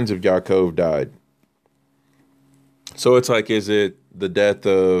 12 sons of Yaakov died. So it's like, is it the death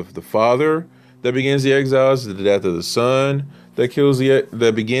of the father that begins the exile? Is it the death of the son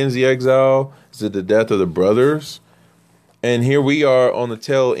that begins the exile? Is it the death of the brothers? And here we are on the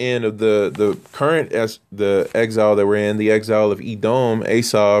tail end of the current the exile that we're in, the exile of Edom,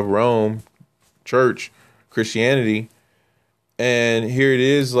 Esau, Rome, church, Christianity. And here it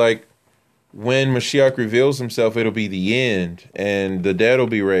is, like, when Mashiach reveals himself, it'll be the end, and the dead will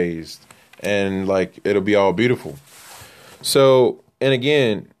be raised, and like it'll be all beautiful. So, and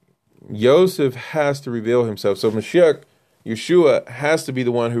again, Yosef has to reveal himself. So Mashiach, Yeshua, has to be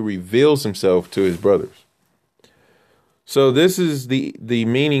the one who reveals himself to his brothers. So this is the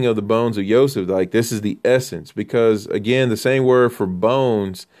meaning of the bones of Yosef. Like, this is the essence, because again, the same word for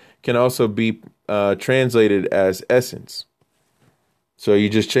bones can also be translated as essence. So you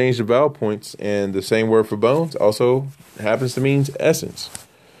just change the vowel points, and the same word for bones also happens to mean essence.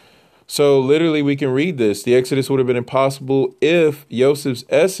 So literally we can read this. The Exodus would have been impossible if Joseph's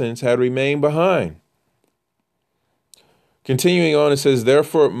essence had remained behind. Continuing on, it says,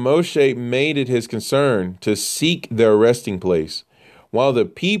 therefore Moshe made it his concern to seek their resting place, while the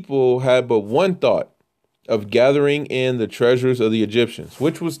people had but one thought, of gathering in the treasures of the Egyptians,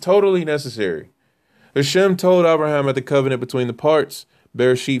 which was totally necessary. Hashem told Abraham at the covenant between the parts,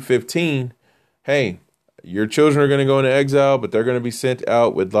 Bereshit 15, hey, your children are going to go into exile, but they're going to be sent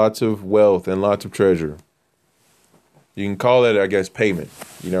out with lots of wealth and lots of treasure. You can call that, I guess, payment,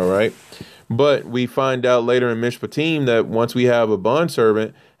 right? But we find out later in Mishpatim that once we have a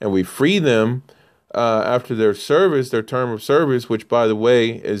bondservant and we free them after their service, their term of service, which, by the way,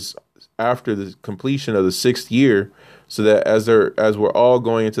 is after the completion of the 6th year, so that as we're all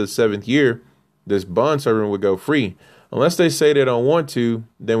going into the 7th year, this bondservant would go free. Unless they say they don't want to,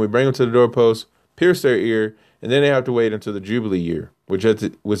 then we bring them to the doorpost, pierce their ear, and then they have to wait until the Jubilee year, which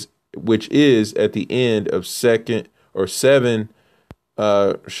is at the end of seven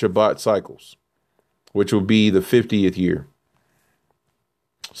Shabbat cycles, which will be the 50th year.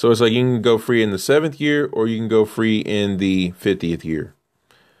 So it's like you can go free in the 7th year, or you can go free in the 50th year.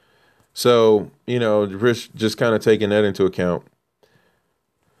 So, just kind of taking that into account.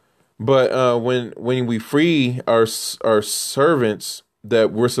 But when we free our servants,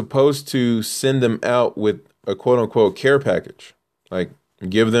 that we're supposed to send them out with a quote unquote care package, like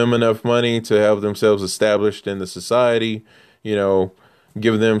give them enough money to have themselves established in the society,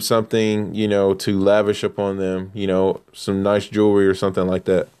 give them something, to lavish upon them, some nice jewelry or something like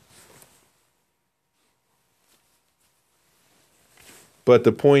that. But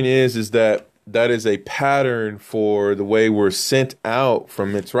the point is that is a pattern for the way we're sent out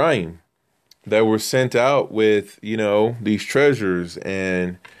from Mitzrayim, that we're sent out with, these treasures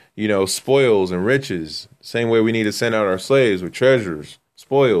and, spoils and riches. Same way we need to send out our slaves with treasures,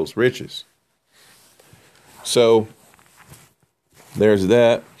 spoils, riches. So there's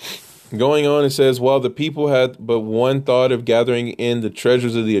that. Going on, it says, while the people had but one thought of gathering in the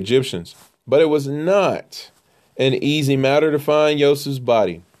treasures of the Egyptians, but it was not an easy matter to find Yosef's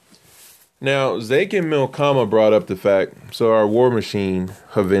body. Now, Zakin Milkama brought up the fact, so our war machine,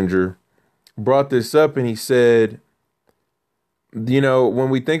 Havinger, brought this up, and he said, when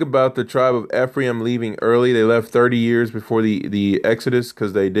we think about the tribe of Ephraim leaving early, they left 30 years before the Exodus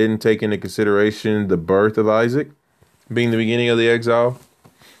because they didn't take into consideration the birth of Isaac being the beginning of the exile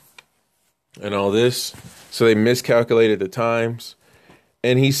and all this. So they miscalculated the times.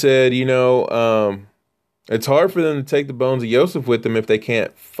 And he said, it's hard for them to take the bones of Joseph with them if they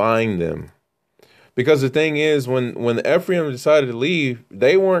can't find them. Because the thing is, when the Ephraim decided to leave,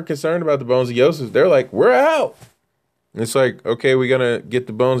 they weren't concerned about the bones of Joseph. They're like, we're out. And it's like, okay, we going to get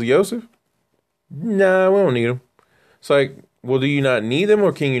the bones of Joseph? Nah, we don't need them. It's like, well, do you not need them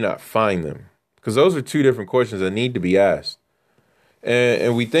or can you not find them? Because those are two different questions that need to be asked.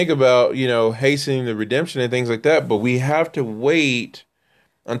 And we think about, hastening the redemption and things like that, but we have to wait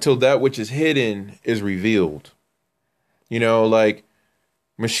until that which is hidden is revealed. Like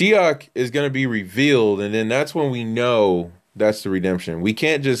Mashiach is going to be revealed, and then that's when we know that's the redemption. We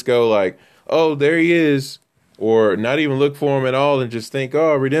can't just go like, oh, there he is, or not even look for him at all and just think,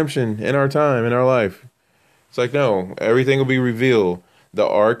 oh, redemption in our time, in our life. It's like, no, everything will be revealed. The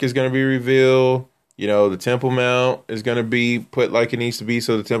ark is going to be revealed. The Temple Mount is going to be put like it needs to be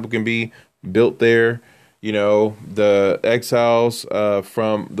so the temple can be built there. The exiles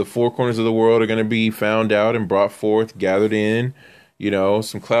from the four corners of the world are going to be found out and brought forth, gathered in,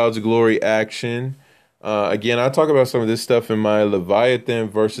 some clouds of glory action. Again, I talk about some of this stuff in my Leviathan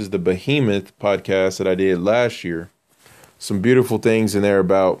versus the Behemoth podcast that I did last year. Some beautiful things in there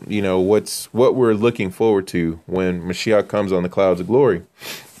about, what we're looking forward to when Mashiach comes on the clouds of glory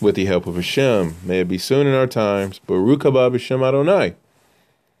with the help of Hashem. May it be soon in our times. Baruch haba b'Shem Adonai.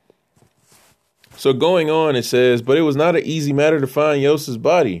 So going on, it says, but it was not an easy matter to find Yosef's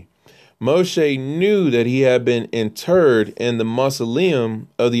body. Moshe knew that he had been interred in the mausoleum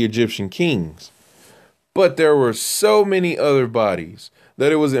of the Egyptian kings. But there were so many other bodies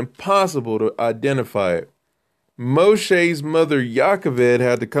that it was impossible to identify it. Moshe's mother, Yocheved,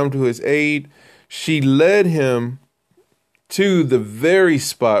 had to come to his aid. She led him to the very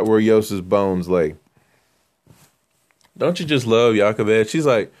spot where Yosef's bones lay. Don't you just love Yocheved? She's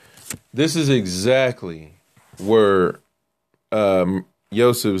like, this is exactly where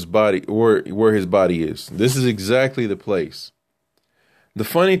Yosef's body, where his body is. This is exactly the place. The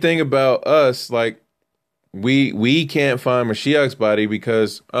funny thing about us, like, we can't find Mashiach's body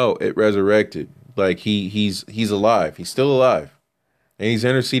because, it resurrected. Like he's alive. He's still alive. And he's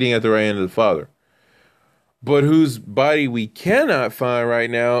interceding at the right hand of the Father. But whose body we cannot find right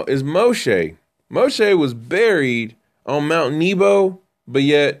now is Moshe. Moshe was buried on Mount Nebo, but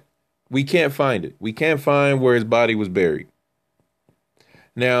yet we can't find it. We can't find where his body was buried.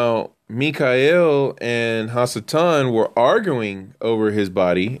 Now, Mikael and Hasatan were arguing over his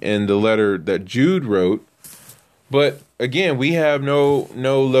body in the letter that Jude wrote. But again, we have no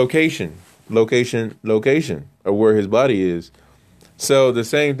location of where his body is. So the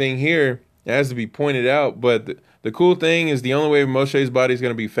same thing here has to be pointed out. But the cool thing is the only way Moshe's body is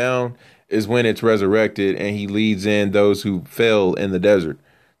going to be found is when it's resurrected and he leads in those who fell in the desert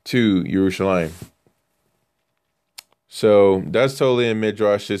to Jerusalem. So that's totally in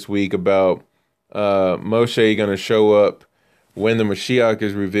Midrash this week about Moshe going to show up when the Mashiach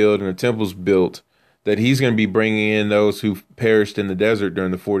is revealed and the temple's built, that he's going to be bringing in those who perished in the desert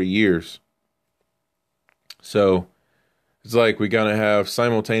during the 40 years. So It's like we're gonna have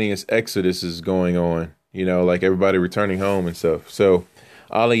simultaneous exoduses going on, like everybody returning home and stuff. So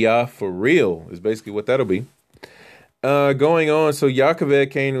Aliyah for real is basically what that'll be. Going on, so Yaakov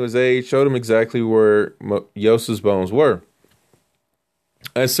came to his aid, showed him exactly where Yosef's bones were.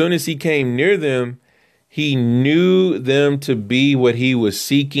 As soon as he came near them, he knew them to be what he was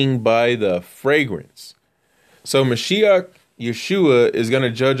seeking by the fragrance. So Mashiach, Yeshua, is going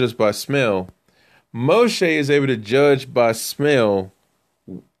to judge us by smell. Moshe is able to judge by smell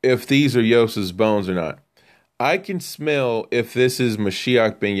if these are Yosef's bones or not. I can smell if this is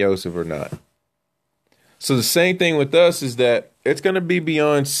Mashiach ben Yosef or not. So the same thing with us is that it's going to be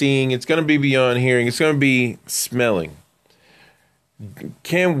beyond seeing, it's going to be beyond hearing, it's going to be smelling.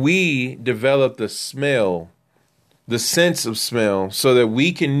 Can we develop the smell, the sense of smell, so that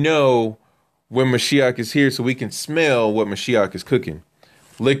we can know when Mashiach is here, so we can smell what Mashiach is cooking?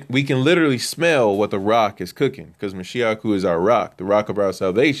 We can literally smell what the rock is cooking, because Mashiach, who is our rock, the rock of our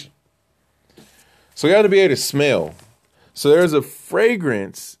salvation. So we got to be able to smell. So there's a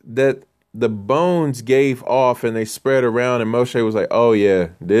fragrance that the bones gave off, and they spread around, and Moshe was like, oh yeah,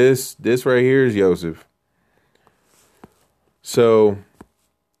 this right here is Yosef. So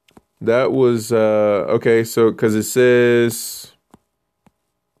that was, okay, so because it says,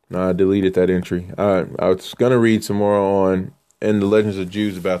 no, I deleted that entry. I was going to read some more on in the Legends of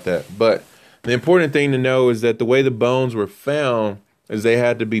Jews about that. But the important thing to know is that the way the bones were found is they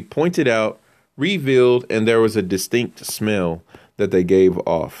had to be pointed out, revealed, and there was a distinct smell that they gave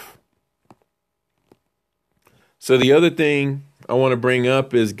off. So the other thing I want to bring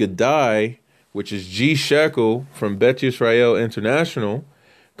up is Gadai, which is G. Shekel from Bet Yisrael International,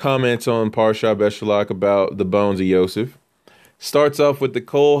 comments on Parsha Beshalach about the bones of Yosef. Starts off with the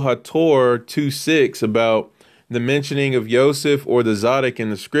Kol HaTor 2:6 about the mentioning of Yosef or the Zadok in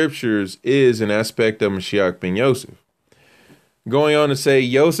the scriptures is an aspect of Mashiach ben Yosef. Going on to say,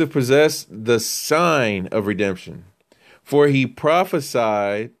 Yosef possessed the sign of redemption, for he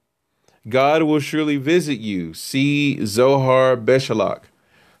prophesied, God will surely visit you. See Zohar Beshalach.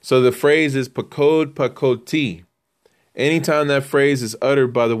 So the phrase is pakod pakoti. Anytime that phrase is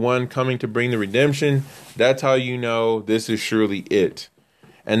uttered by the one coming to bring the redemption, that's how you know this is surely it.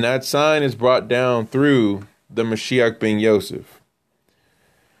 And that sign is brought down through the Mashiach ben Yosef.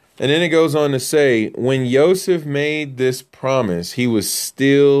 And then it goes on to say, when Yosef made this promise, he was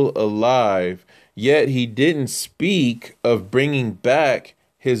still alive, yet he didn't speak of bringing back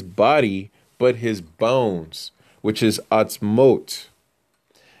his body, but his bones, which is atzmot.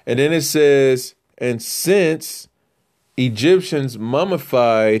 And then it says, and since Egyptians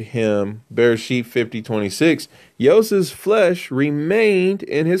mummified him, Bereshit 50:26, Yosef's flesh remained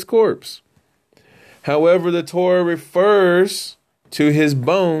in his corpse. However, the Torah refers to his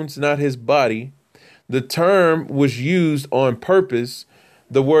bones, not his body. The term was used on purpose.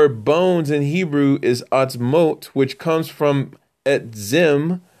 The word bones in Hebrew is atzmot, which comes from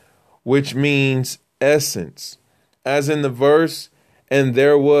etzim, which means essence. As in the verse, and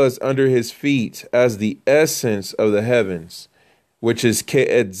there was under his feet as the essence of the heavens, which is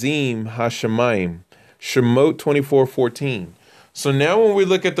ke'etzim hashemayim, Shemot 24:14. So now when we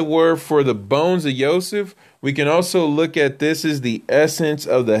look at the word for the bones of Yosef, we can also look at this as the essence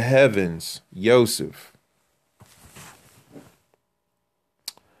of the heavens, Yosef.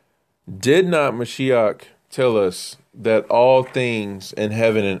 Did not Mashiach tell us that all things in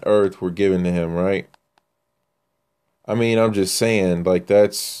heaven and earth were given to him, right? I mean, I'm just saying, like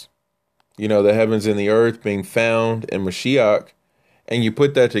that's, the heavens and the earth being found in Mashiach, and you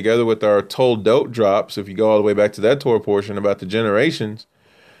put that together with our Toldot drops, if you go all the way back to that Torah portion about the generations,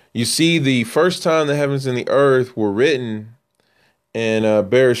 you see the first time the heavens and the earth were written in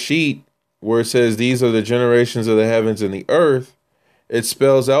Bereshit, where it says these are the generations of the heavens and the earth, it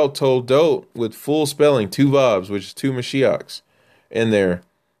spells out Toldot with full spelling, 2 vavs, which is 2 Mashiachs in there.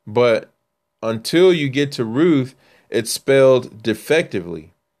 But until you get to Ruth, it's spelled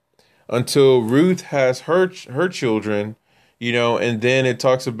defectively. Until Ruth has her children, and then it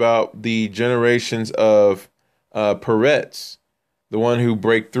talks about the generations of Peretz, the one who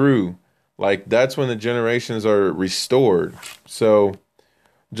break through. Like, that's when the generations are restored. So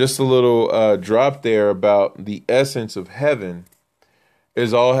just a little drop there about the essence of heaven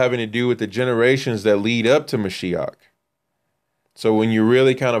is all having to do with the generations that lead up to Mashiach. So when you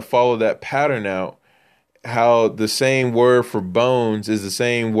really kind of follow that pattern out, how the same word for bones is the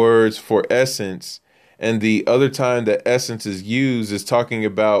same words for essence, and the other time that essence is used is talking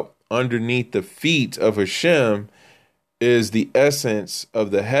about underneath the feet of Hashem is the essence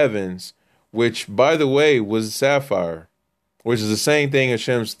of the heavens, which, by the way, was sapphire, which is the same thing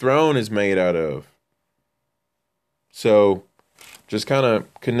Hashem's throne is made out of. So just kind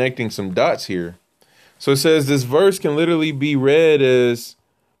of connecting some dots here. So it says this verse can literally be read as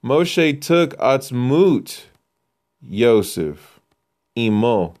Moshe took Atzmut Yosef,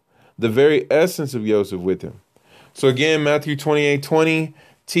 Imo, the very essence of Yosef with him. So again, Matthew 28:20,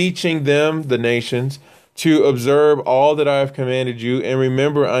 teaching them, the nations, to observe all that I have commanded you, and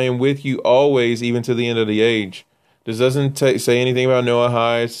remember I am with you always, even to the end of the age. This doesn't say anything about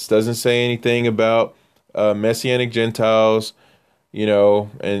Noahites. This doesn't say anything about Messianic Gentiles,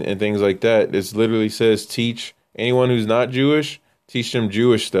 and things like that. This literally says, teach anyone who's not Jewish, teach them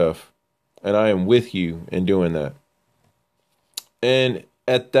Jewish stuff. And I am with you in doing that. And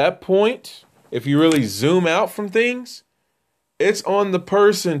at that point, if you really zoom out from things, it's on the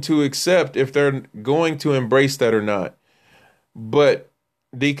person to accept if they're going to embrace that or not. But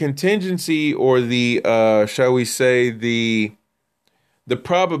the contingency, or the, shall we say, the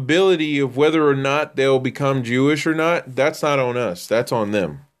probability of whether or not they'll become Jewish or not, that's not on us. That's on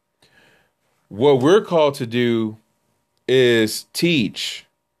them. What we're called to do is teach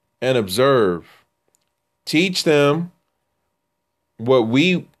and observe. Teach them what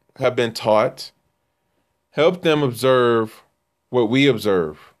we have been taught. Help them observe what we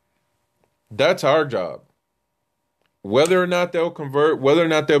observe. That's our job. Whether or not they'll convert, whether or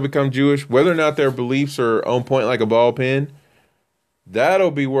not they'll become Jewish, whether or not their beliefs are on point like a ball pen,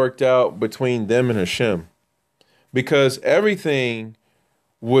 that'll be worked out between them and Hashem. Because everything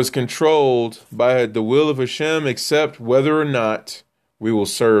was controlled by the will of Hashem, except whether or not we will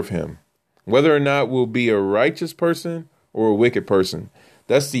serve him. Whether or not we'll be a righteous person or a wicked person.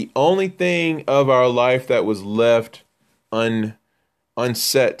 That's the only thing of our life that was left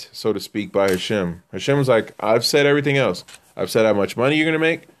unset, so to speak, by Hashem. Hashem was like, I've said everything else. I've said how much money you're going to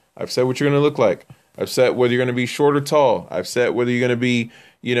make. I've said what you're going to look like. I've said whether you're going to be short or tall. I've said whether you're going to be,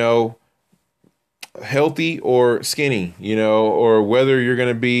 healthy or skinny, or whether you're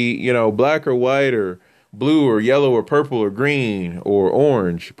going to be, black or white or blue or yellow or purple or green or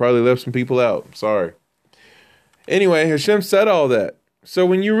orange. You probably left some people out. I'm sorry. Anyway, Hashem said all that. So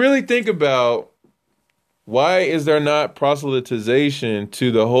when you really think about why is there not proselytization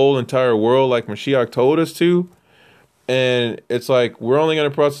to the whole entire world like Mashiach told us to? And it's like, we're only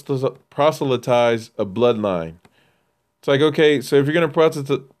going to proselytize a bloodline. It's like, okay, so if you're going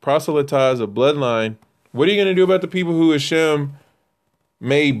to proselytize a bloodline, what are you going to do about the people who Hashem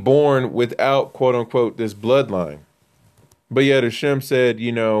made born without, quote unquote, this bloodline? But yet Hashem said,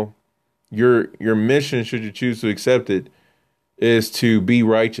 your mission, should you choose to accept it, is to be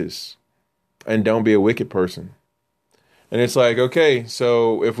righteous and don't be a wicked person. And it's like, okay,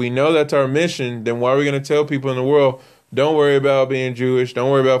 so if we know that's our mission, then why are we going to tell people in the world, don't worry about being Jewish,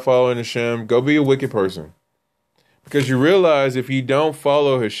 don't worry about following Hashem, go be a wicked person? Because you realize if you don't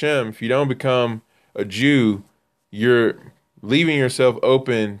follow Hashem, if you don't become a Jew, you're leaving yourself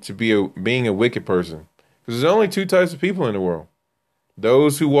open to being a wicked person. Because there's only two types of people in the world.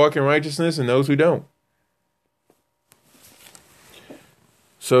 Those who walk in righteousness and those who don't.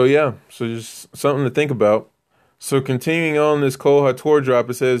 So just something to think about. So continuing on this Kol HaTorah drop,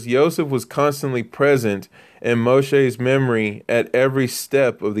 it says, Yosef was constantly present in Moshe's memory at every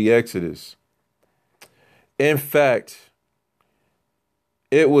step of the Exodus. In fact,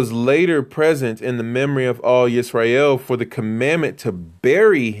 it was later present in the memory of all Yisrael, for the commandment to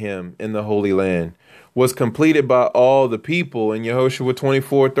bury him in the Holy Land was completed by all the people in Yehoshua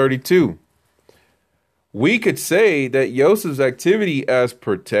 24:32. We could say that Yosef's activity as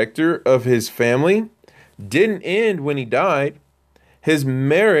protector of his family didn't end when he died. His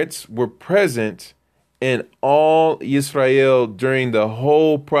merits were present in all Yisrael during the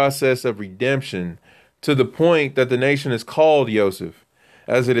whole process of redemption, to the point that the nation is called Yosef,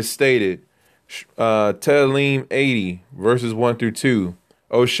 as it is stated, Tehillim 80, verses 1 through 2,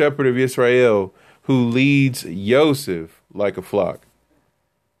 O shepherd of Yisrael, who leads Yosef like a flock.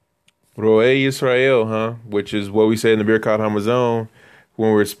 Ro'eh Yisrael, which is what we say in the Birkat Hamazon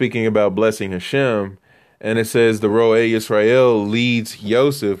when we're speaking about blessing Hashem. And it says the Ro'eh Yisrael leads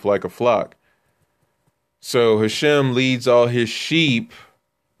Yosef like a flock. So Hashem leads all his sheep,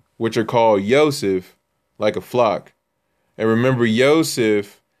 which are called Yosef, like a flock. And remember,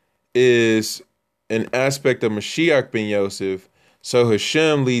 Yosef is an aspect of Mashiach ben Yosef. So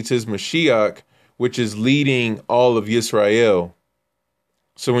Hashem leads his Mashiach, which is leading all of Yisrael.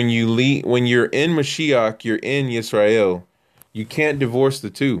 So when you're in Mashiach, you're in Yisrael. You can't divorce the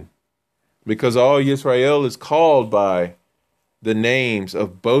two, because all Yisrael is called by the names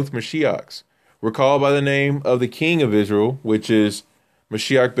of both Mashiachs. We're called by the name of the King of Israel, which is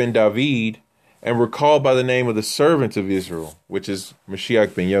Mashiach ben David, and we're called by the name of the servant of Israel, which is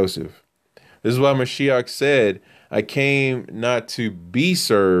Mashiach ben Yosef. This is why Mashiach said, I came not to be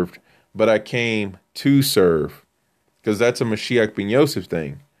served, but I came to serve. Because that's a Mashiach ben Yosef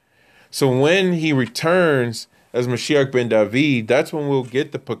thing. So when he returns as Mashiach ben David, that's when we'll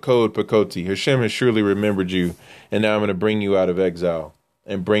get the Pakod Pakoti. Hashem has surely remembered you, and now I'm going to bring you out of exile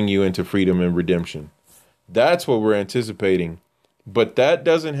and bring you into freedom and redemption. That's what we're anticipating. But that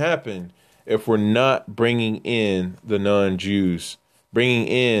doesn't happen if we're not bringing in the non-Jews, bringing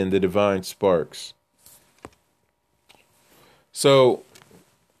in the divine sparks. So,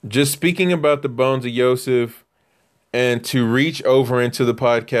 just speaking about the bones of Yosef, and to reach over into the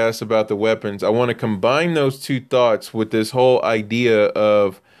podcast about the weapons, I want to combine those two thoughts with this whole idea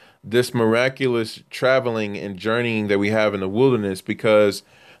of this miraculous traveling and journeying that we have in the wilderness, because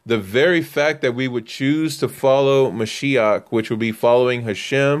the very fact that we would choose to follow Mashiach, which would be following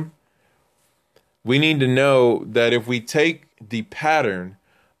Hashem, we need to know that if we take the pattern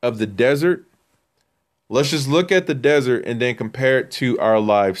of the desert, let's just look at the desert and then compare it to our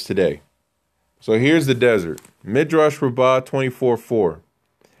lives today. So here's the desert. Midrash Rabbah 24:4.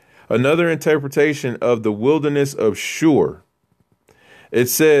 Another interpretation of the wilderness of Shur. It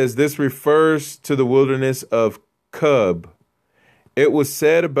says this refers to the wilderness of Kub. It was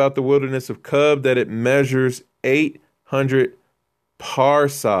said about the wilderness of Kub that it measures 800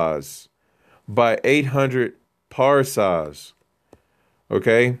 parsas by 800 parsas.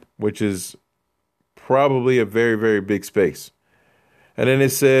 Okay, which is probably a very, very big space. And then it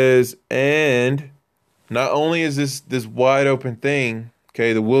says, and not only is this wide open thing,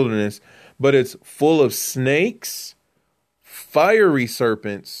 okay, the wilderness, but it's full of snakes, fiery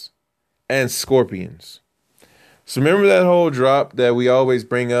serpents, and scorpions. So remember that whole drop that we always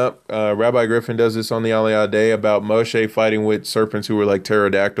bring up? Rabbi Griffin does this on the Aliyah Day about Moshe fighting with serpents who were like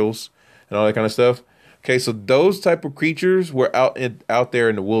pterodactyls and all that kind of stuff. Okay, so those type of creatures were out there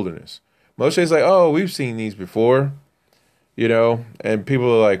in the wilderness. Moshe's like, oh, we've seen these before. You know, and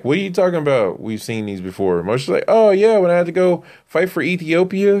people are like, what are you talking about? We've seen these before. Moshe's like, oh, yeah, when I had to go fight for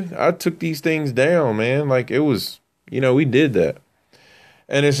Ethiopia, I took these things down, man. Like, it was, we did that.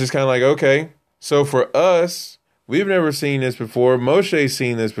 And it's just kind of like, okay, so for us, we've never seen this before. Moshe's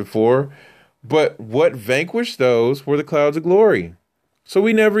seen this before. But what vanquished those were the clouds of glory. So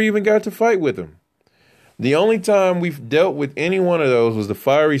we never even got to fight with them. The only time we've dealt with any one of those was the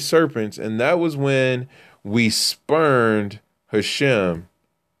fiery serpents, and that was when we spurned Hashem.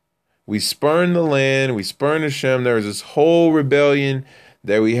 We spurned the land. We spurned Hashem. There was this whole rebellion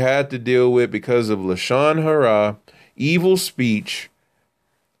that we had to deal with because of Lashon Hara, evil speech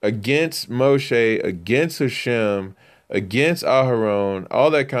against Moshe, against Hashem, against Aharon, all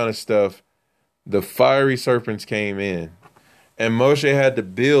that kind of stuff. The fiery serpents came in. And Moshe had to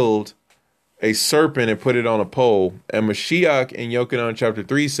build a serpent and put it on a pole. And Mashiach in Yochanan chapter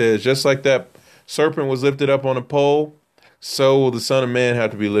 3 says, just like that serpent was lifted up on a pole, so will the Son of Man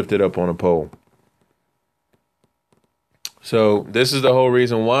have to be lifted up on a pole. So this is the whole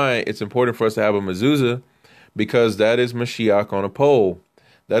reason why it's important for us to have a mezuzah, because that is Mashiach on a pole.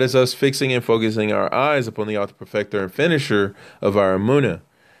 That is us fixing and focusing our eyes upon the author, perfecter, and finisher of our emunah.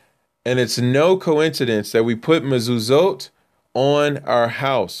 And it's no coincidence that we put mezuzot on our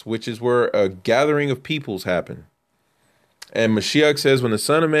house, which is where a gathering of peoples happen. And Mashiach says, when the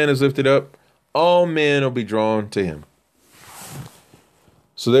Son of Man is lifted up, all men will be drawn to him.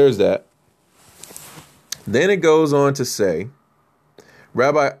 So there's that. Then it goes on to say,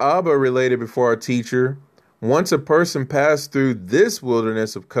 Rabbi Abba related before our teacher, once a person passed through this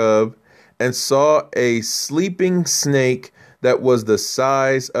wilderness of Kub and saw a sleeping snake that was the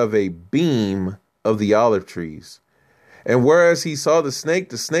size of a beam of the olive trees. And whereas he saw the snake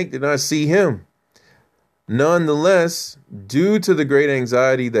did not see him. Nonetheless, due to the great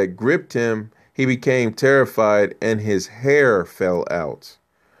anxiety that gripped him, he became terrified and his hair fell out.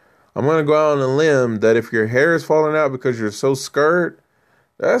 I'm going to go out on a limb that if your hair is falling out because you're so scared,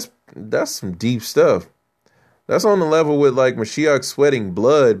 that's some deep stuff. That's on the level with like Mashiach sweating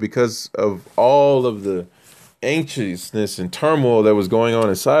blood because of all of the anxiousness and turmoil that was going on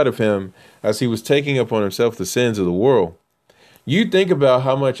inside of him as he was taking upon himself the sins of the world. You think about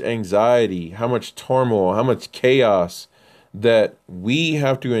how much anxiety, how much turmoil, how much chaos that we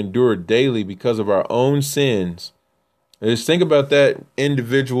have to endure daily because of our own sins. And just think about that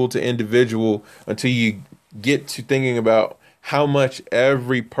individual to individual until you get to thinking about how much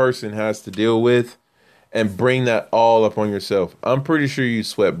every person has to deal with and bring that all up on yourself. I'm pretty sure you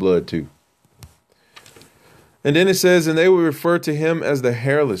sweat blood too. And then it says, and they will refer to him as the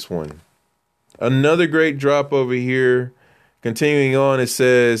hairless one. Another great drop over here. Continuing on, it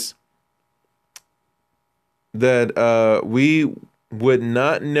says that we would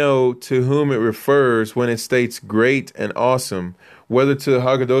not know to whom it refers when it states great and awesome, whether to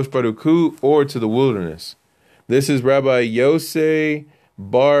Hakadosh Baruch Hu or to the wilderness. This is Rabbi Yosei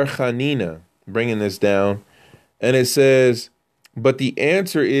Bar Chanina bringing this down. And it says, but the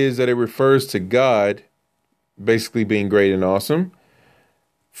answer is that it refers to God, basically being great and awesome.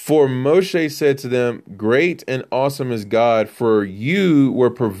 For Moshe said to them, great and awesome is God, for you were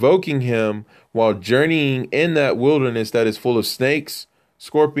provoking him while journeying in that wilderness that is full of snakes,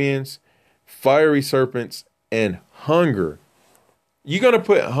 scorpions, fiery serpents, and hunger. You're going to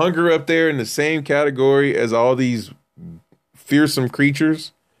put hunger up there in the same category as all these fearsome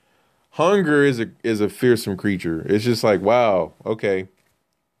creatures? Hunger is a fearsome creature. It's just like, wow, okay,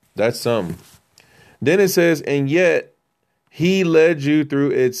 that's something. Then it says, and yet he led you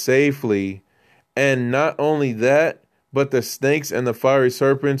through it safely. And not only that, but the snakes and the fiery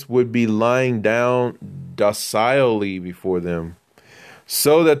serpents would be lying down docilely before them,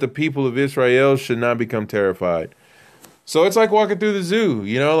 so that the people of Israel should not become terrified. So it's like walking through the zoo,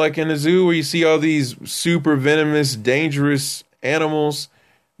 you know, like in the zoo where you see all these super venomous, dangerous animals.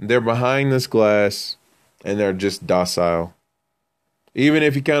 They're behind this glass and they're just docile. Even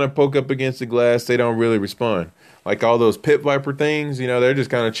if you kind of poke up against the glass, they don't really respond. Like all those pit viper things, you know, they're just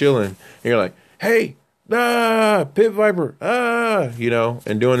kind of chilling. And you're like, hey, pit viper, you know,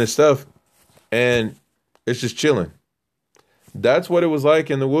 and doing this stuff. And it's just chilling. That's what it was like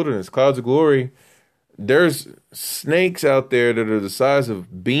in the wilderness. Clouds of glory. There's snakes out there that are the size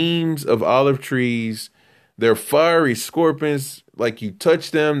of beams of olive trees. They're fiery scorpions. Like you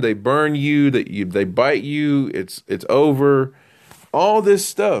touch them, they burn you, they bite you. It's over. All this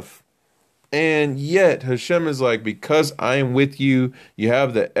stuff. And yet Hashem is like, because I am with you, you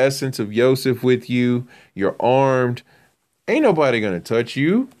have the essence of Yosef with you, you're armed. Ain't nobody going to touch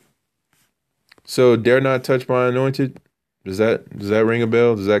you. So dare not touch my anointed. Does that ring a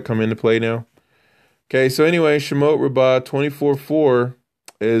bell? Does that come into play now? Okay, so anyway, Shemot Rabbah 24:4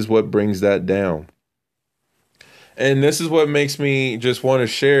 is what brings that down. And this is what makes me just want to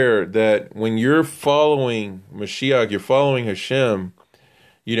share that when you're following Mashiach, you're following Hashem,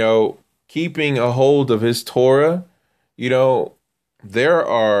 you know, keeping a hold of his Torah, you know, there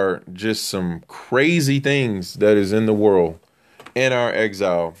are just some crazy things that is in the world in our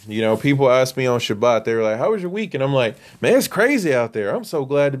exile. You know, people ask me on Shabbat, they were like, how was your week? And I'm like, man, it's crazy out there. I'm so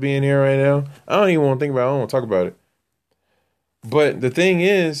glad to be in here right now. I don't even want to think about it. I don't want to talk about it. But the thing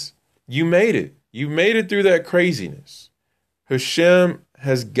is, you made it. You made it through that craziness. Hashem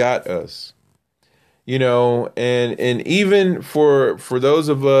has got us, you know, and even for those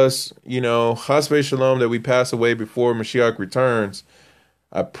of us, you know, Chas v'Shalom, that we pass away before Mashiach returns,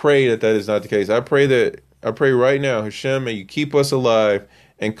 I pray that is not the case. I pray right now, Hashem, may you keep us alive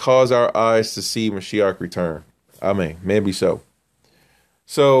and cause our eyes to see Mashiach return. Amen. Maybe so.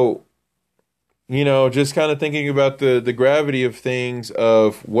 So, you know, just kind of thinking about the gravity of things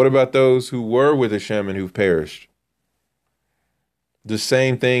of what about those who were with Hashem and who've perished? The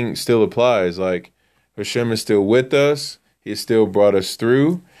same thing still applies. Like Hashem is still with us. He has still brought us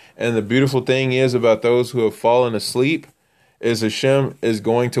through. And the beautiful thing is about those who have fallen asleep is Hashem is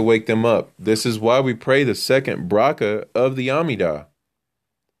going to wake them up. This is why we pray the second bracha of the Amidah.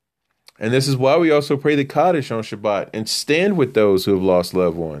 And this is why we also pray the Kaddish on Shabbat and stand with those who have lost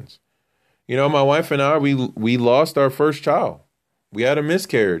loved ones. You know, my wife and I, we lost our first child. We had a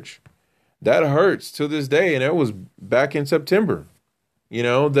miscarriage. That hurts to this day. And it was back in September, you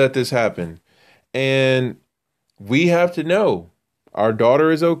know, that this happened. And we have to know our daughter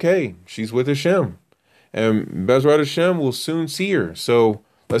is okay. She's with Hashem. And Bezrat Hashem will soon see her. So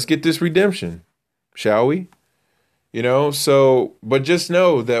let's get this redemption, shall we? You know, so, but just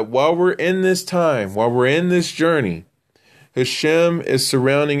know that while we're in this time, while we're in this journey, Hashem is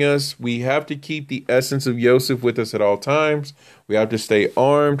surrounding us. We have to keep the essence of Yosef with us at all times. We have to stay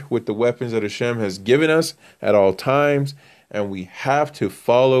armed with the weapons that Hashem has given us at all times. And we have to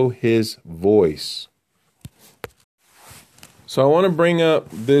follow his voice. So I want to bring up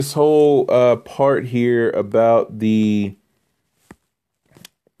this whole part here about the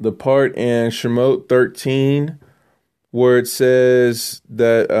part in Shemot 13 where it says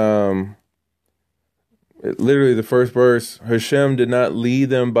that literally the first verse, Hashem did not lead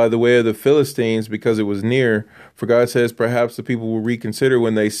them by the way of the Philistines because it was near. For God says, perhaps the people will reconsider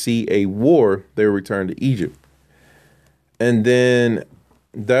when they see a war, they will return to Egypt. And then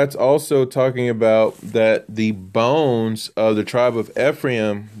that's also talking about that the bones of the tribe of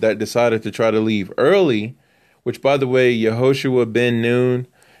Ephraim that decided to try to leave early, which, by the way, Yehoshua ben Nun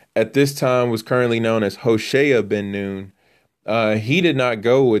at this time was currently known as Hoshea ben Nun. He did not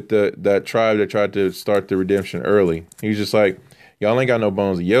go with that tribe that tried to start the redemption early. He was just like, Y'all ain't got no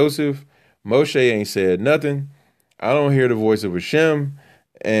bones of Joseph. Moshe ain't said nothing. I don't hear the voice of Hashem.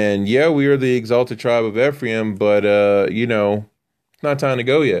 And yeah, we are the exalted tribe of Ephraim, but it's not time to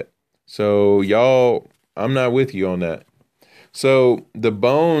go yet. So y'all, I'm not with you on that. So the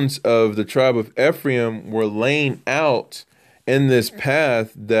bones of the tribe of Ephraim were laying out in this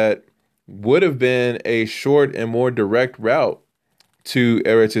path that would have been a short and more direct route to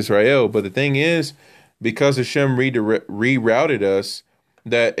Eretz Israel. But the thing is, because Hashem rerouted us,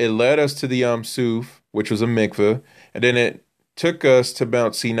 that it led us to the Yam Suf, which was a mikveh, and then it took us to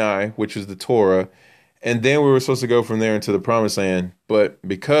Mount Sinai, which was the Torah, and then we were supposed to go from there into the Promised Land. But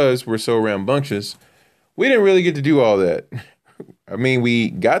because we're so rambunctious, we didn't really get to do all that. I mean,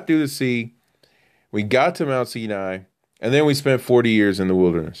 we got through the sea, we got to Mount Sinai, and then we spent 40 years in the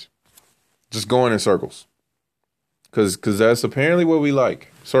wilderness, just going in circles. Because that's apparently what we like,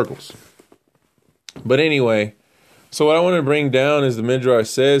 circles. But anyway, so what I want to bring down is the Midrash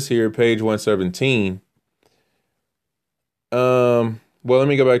says here, page 117. Well, let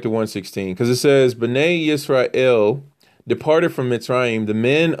me go back to 116, because it says, Bnei Yisrael departed from Mitzrayim, the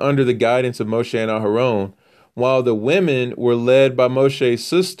men under the guidance of Moshe and Aharon, while the women were led by Moshe's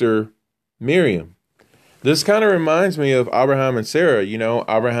sister, Miriam. This kind of reminds me of Abraham and Sarah. You know,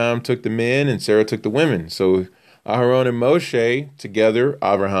 Abraham took the men and Sarah took the women. So Aharon and Moshe together,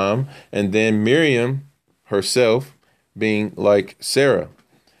 Abraham, and then Miriam herself being like Sarah.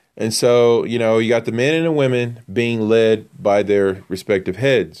 And so, you got the men and the women being led by their respective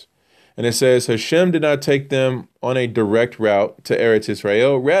heads. And it says, Hashem did not take them on a direct route to Eretz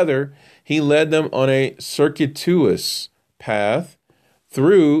Israel. Rather, he led them on a circuitous path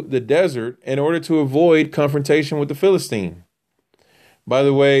through the desert in order to avoid confrontation with the Philistine. By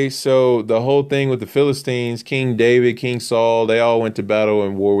the way, so the whole thing with the Philistines, King David, King Saul, they all went to battle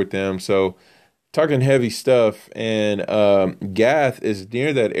and war with them. So talking heavy stuff, and Gath is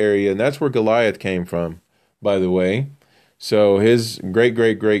near that area, and that's where Goliath came from, by the way. So his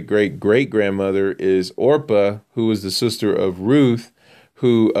great-great-great-great-great-grandmother is Orpah, who was the sister of Ruth,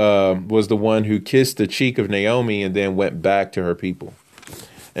 who was the one who kissed the cheek of Naomi and then went back to her people.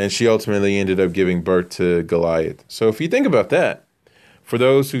 And she ultimately ended up giving birth to Goliath. So if you think about that, for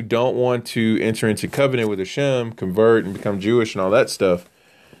those who don't want to enter into covenant with Hashem, convert and become Jewish and all that stuff,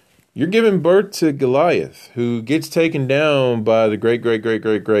 you're giving birth to Goliath, who gets taken down by the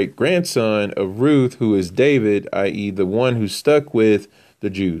great-great-great-great-great-grandson of Ruth, who is David, i.e. the one who stuck with the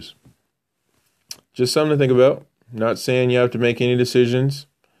Jews. Just something to think about. Not saying you have to make any decisions,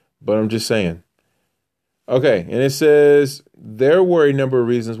 but I'm just saying. Okay, and it says, there were a number of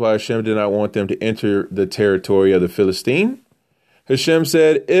reasons why Hashem did not want them to enter the territory of the Philistine. Hashem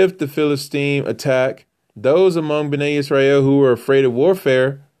said, if the Philistine attack, those among Bnei Israel who were afraid of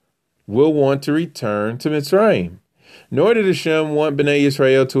warfare will want to return to Mitzrayim. Nor did Hashem want Bnei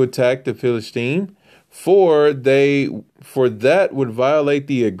Israel to attack the Philistine, for that would violate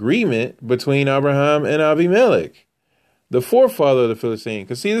the agreement between Abraham and Abimelech, the forefather of the Philistine.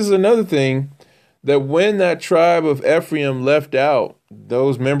 Because see, this is another thing, that when that tribe of Ephraim left out,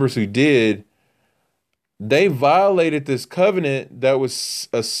 those members who did, they violated this covenant that was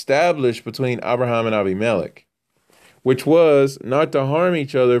established between Abraham and Abimelech, which was not to harm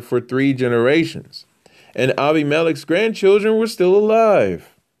each other for 3 generations. And Abimelech's grandchildren were still alive.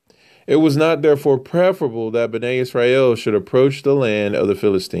 It was not therefore preferable that Bnei Israel should approach the land of the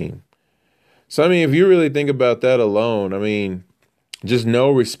Philistine. So, I mean, if you really think about that alone, I mean, just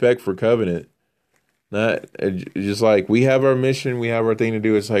no respect for covenant. Not just like, we have our mission, we have our thing to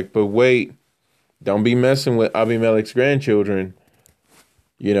do. It's like, but wait, don't be messing with Abimelech's grandchildren.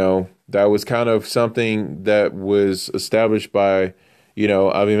 That was kind of something that was established by,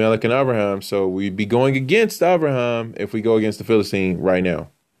 Abimelech and Abraham. So we'd be going against Abraham if we go against the Philistine right now.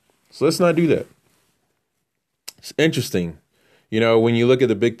 So let's not do that. It's interesting. When you look at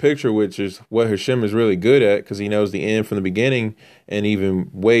the big picture, which is what Hashem is really good at, because he knows the end from the beginning and even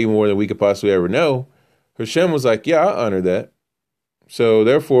way more than we could possibly ever know, Hashem was like, yeah, I'll honor that. So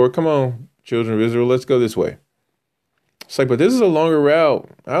therefore, come on, children of Israel, let's go this way. It's like, but this is a longer route.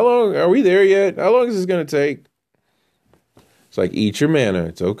 How long are we there yet? How long is this going to take? It's like, eat your manna.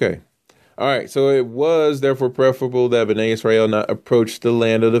 It's okay. All right. So it was therefore preferable that Bnei Israel not approach the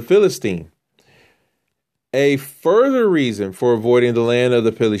land of the Philistine. A further reason for avoiding the land of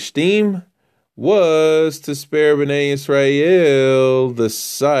the Philistine was to spare Bnei Israel the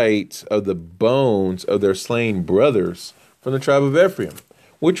sight of the bones of their slain brothers from the tribe of Ephraim,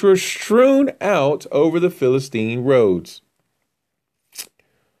 which were strewn out over the Philistine roads.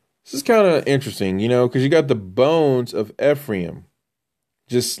 This is kind of interesting, because you got the bones of Ephraim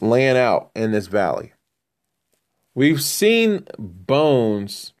just laying out in this valley. We've seen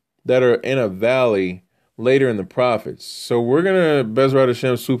bones that are in a valley later in the prophets. So we're going to, Bezrat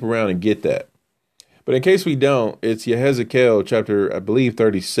Hashem, swoop around and get that. But in case we don't, it's Yehezekiel chapter, I believe,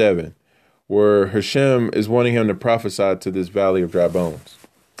 37, where Hashem is wanting him to prophesy to this valley of dry bones.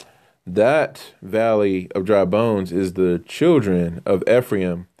 That valley of dry bones is the children of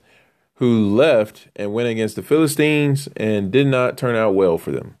Ephraim who left and went against the Philistines and did not turn out well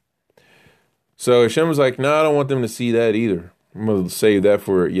for them. So Hashem was like, no, I don't want them to see that either. I'm going to save that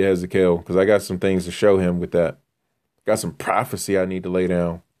for Yehezekiel because I got some things to show him with that. Got some prophecy I need to lay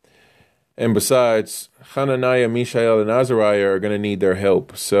down. And besides, Hananiah, Mishael, and Azariah are going to need their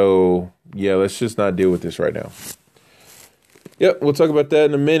help. So, yeah, let's just not deal with this right now. Yep, we'll talk about that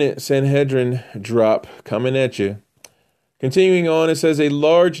in a minute. Sanhedrin drop coming at you. Continuing on, it says, a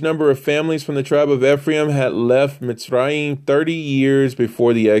large number of families from the tribe of Ephraim had left Mitzrayim 30 years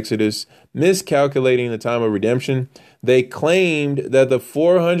before the Exodus, miscalculating the time of redemption. They claimed that the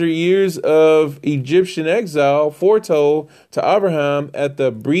 400 years of Egyptian exile foretold to Abraham at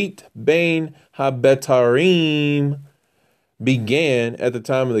the Brit Bein HaBetarim began at the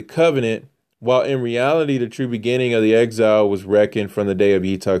time of the covenant, while in reality the true beginning of the exile was reckoned from the day of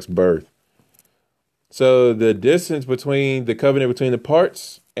Yitzhak's birth. So the distance between the covenant between the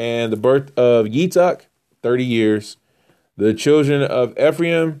parts and the birth of Yitzhak, 30 years. The children of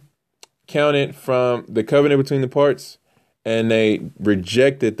Ephraim counted from the covenant between the parts, and they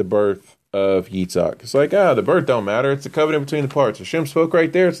rejected the birth of Yitzhak. It's like, the birth don't matter. It's the covenant between the parts. Hashem spoke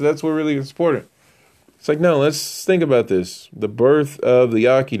right there, so that's what really is important. It's like, no, let's think about this. The birth of the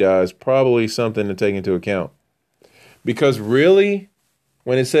Akedah is probably something to take into account. Because really,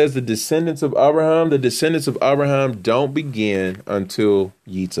 when it says the descendants of Abraham don't begin until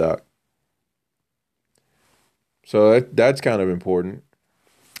Yitzhak. So that's kind of important.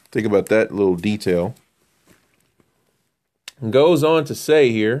 Think about that little detail. It goes on to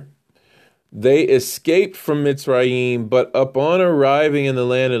say here, they escaped from Mitzrayim, but upon arriving in the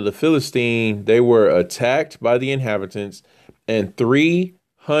land of the Philistine, they were attacked by the inhabitants, and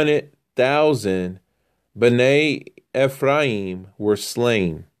 300,000 Bnei Ephraim were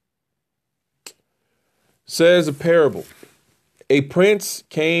slain. Says a parable. A prince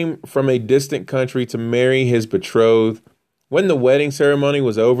came from a distant country to marry his betrothed. When the wedding ceremony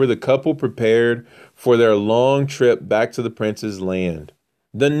was over, the couple prepared for their long trip back to the prince's land.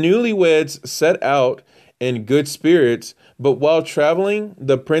 The newlyweds set out in good spirits, but while traveling,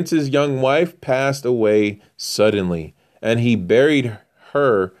 the prince's young wife passed away suddenly, and he buried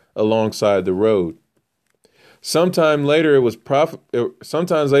her alongside the road. Sometimes later, it was proposed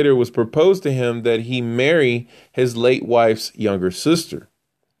to him that he marry his late wife's younger sister.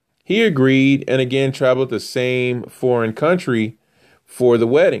 He agreed and again traveled the same foreign country for the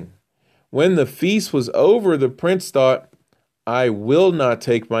wedding. When the feast was over, the prince thought, I will not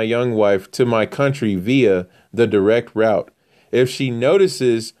take my young wife to my country via the direct route. If she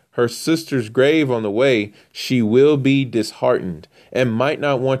notices her sister's grave on the way, she will be disheartened and might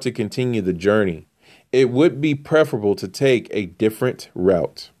not want to continue the journey. It would be preferable to take a different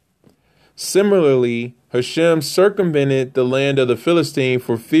route. Similarly, Hashem circumvented the land of the Philistine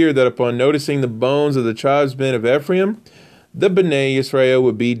for fear that upon noticing the bones of the tribesmen of Ephraim, the Bnei Israel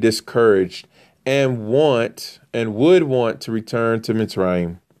would be discouraged and would want to return to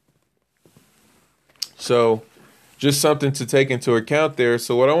Mitzrayim. So, just something to take into account there.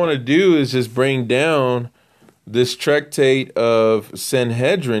 So what I want to do is just bring down this tractate of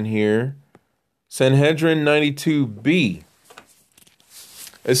Sanhedrin here. Sanhedrin 92b.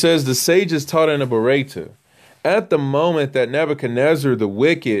 It says, the sages taught in a Bereta. At the moment that Nebuchadnezzar the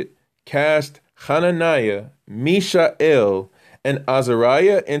wicked cast Hananiah, Mishael, and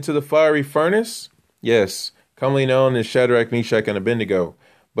Azariah into the fiery furnace, yes, commonly known as Shadrach, Meshach, and Abednego.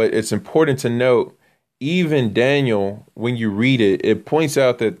 But it's important to note, even Daniel, when you read it, it points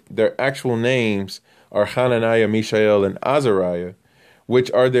out that their actual names are Hananiah, Mishael, and Azariah,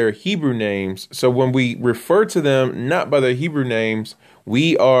 which are their Hebrew names. So when we refer to them not by their Hebrew names,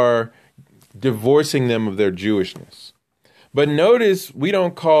 we are divorcing them of their Jewishness. But notice we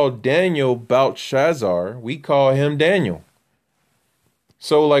don't call Daniel Belshazzar, we call him Daniel.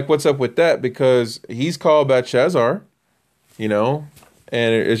 So like, what's up with that? Because he's called Belshazzar, and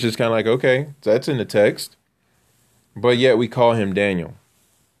it's just kind of like, okay, that's in the text, but yet we call him Daniel.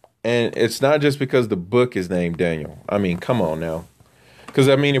 And it's not just because the book is named Daniel. I mean, come on now. Because,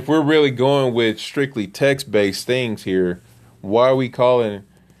 if we're really going with strictly text-based things here, why are we calling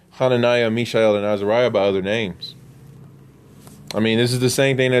Hananiah, Mishael, and Azariah by other names? This is the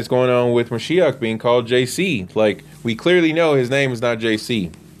same thing that's going on with Mashiach being called JC. Like, we clearly know his name is not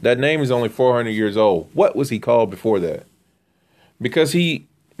JC. That name is only 400 years old. What was he called before that? Because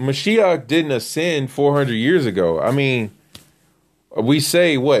Mashiach didn't ascend 400 years ago. I mean, we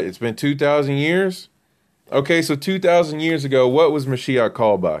say what? It's been 2,000 years? Okay, so 2,000 years ago, what was Mashiach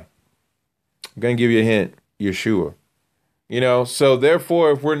called by? I'm going to give you a hint. Yeshua. So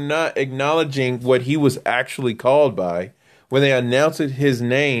therefore, if we're not acknowledging what he was actually called by, when they announced his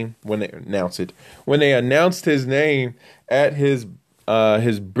name at his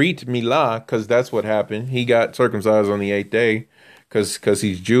Brit Milah, because that's what happened. He got circumcised on the 8th day because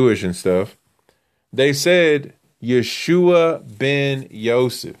he's Jewish and stuff. They said Yeshua ben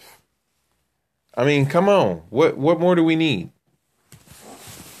Yosef. I mean, come on. What more do we need?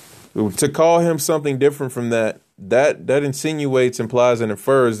 To call him something different from that insinuates, implies, and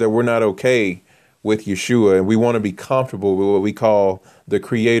infers that we're not okay with Yeshua, and we want to be comfortable with what we call the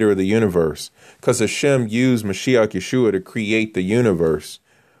creator of the universe. Because Hashem used Mashiach Yeshua to create the universe.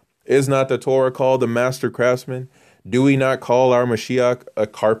 Is not the Torah called the master craftsman? Do we not call our Mashiach a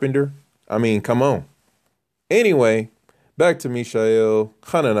carpenter? I mean, come on. Anyway, back to Mishael,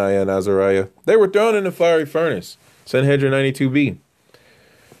 Hananiah, and Azariah. They were thrown in the fiery furnace. Sanhedrin 92b.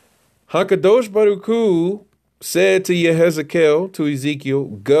 HaKadosh Baruch Hu said to Yehezekiel, to Ezekiel,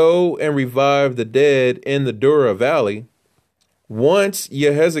 go and revive the dead in the Dura Valley. Once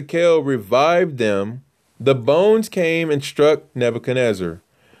Yehezekiel revived them, the bones came and struck Nebuchadnezzar,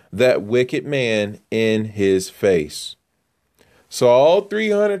 that wicked man, in his face. So all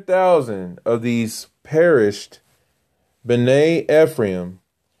 300,000 of these perished B'nai Ephraim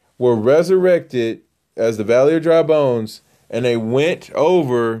were resurrected as the Valley of Dry Bones, and they went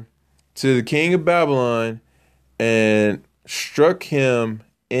over to the king of Babylon and struck him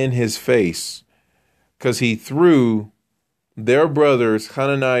in his face because he threw their brothers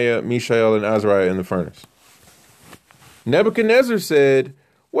Hananiah, Mishael, and Azariah in the furnace. Nebuchadnezzar said,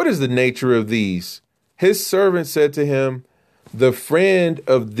 what is the nature of these? His servant said to him, the friend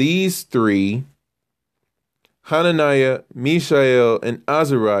of these three, Hananiah, Mishael, and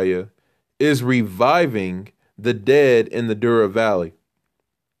Azariah, is reviving the dead in the Dura Valley.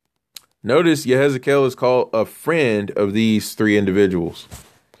 Notice Yehezekiel is called a friend of these three individuals.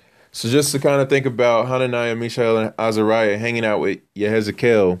 So just to kind of think about Hananiah, Mishael, and Azariah hanging out with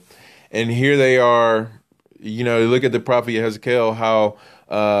Yehezekiel, and here they are, look at the prophet Yehezekiel, how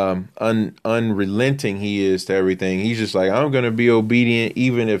unrelenting he is to everything. He's just like, I'm going to be obedient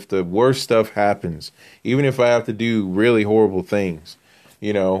even if the worst stuff happens, even if I have to do really horrible things,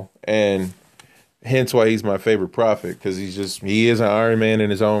 and hence why he's my favorite prophet, because he is an Iron Man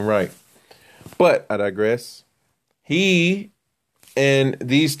in his own right. But I digress. He and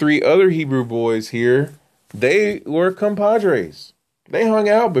these three other Hebrew boys here, they were compadres. They hung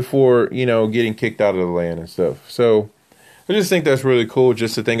out before, getting kicked out of the land and stuff. So I just think that's really cool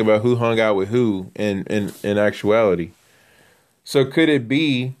just to think about who hung out with who in actuality. So could it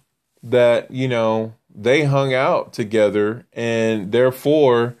be that, they hung out together and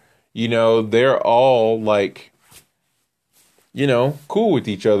therefore, they're all like, cool with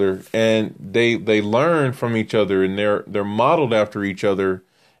each other, and they learn from each other, and they're modeled after each other.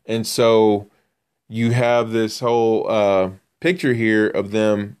 And so you have this whole picture here of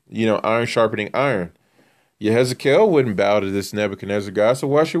them, iron sharpening iron. Yehezekiel wouldn't bow to this Nebuchadnezzar guy, so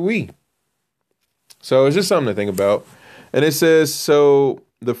why should we? So it's just something to think about. And it says, so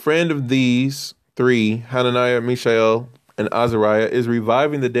the friend of these three, Hananiah, Mishael, and Azariah, is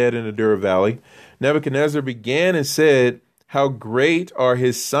reviving the dead in the Dura Valley. Nebuchadnezzar began and said, how great are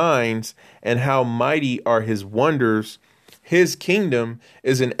his signs and how mighty are his wonders. His kingdom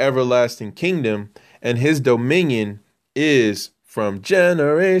is an everlasting kingdom, and his dominion is from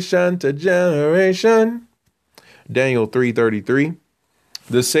generation to generation. Daniel 3:33.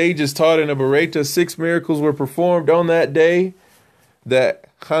 The sages taught in a Bereta 6 miracles were performed on that day that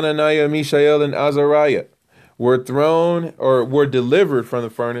Hananiah, Mishael, and Azariah were delivered from the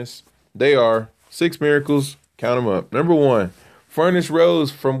furnace. They are 6 miracles. Count them up. Number 1, furnace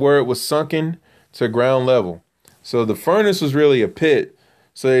rose from where it was sunken to ground level. So the furnace was really a pit.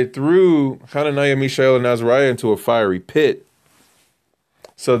 So they threw Hananiah, Mishael, and Azariah into a fiery pit.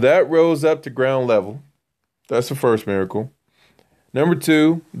 So that rose up to ground level. That's the first miracle. Number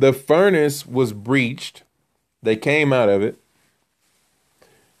 2, the furnace was breached. They came out of it.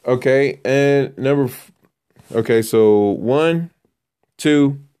 Okay, and so 1,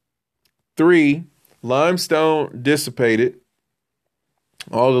 2, 3. Limestone dissipated,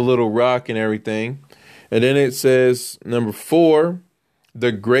 all the little rock and everything. And then it says, number 4,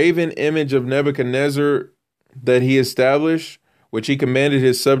 the graven image of Nebuchadnezzar that he established, which he commanded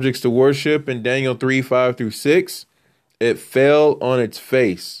his subjects to worship in Daniel 3:5-6, It fell on its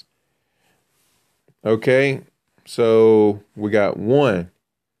face. Okay, so we got 1,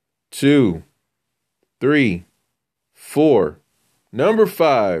 2, 3, 4. Number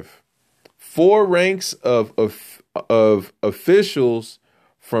 5, 4 ranks of officials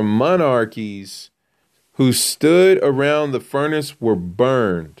from monarchies who stood around the furnace were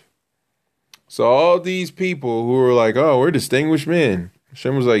burned. So all these people who were like, oh, we're distinguished men.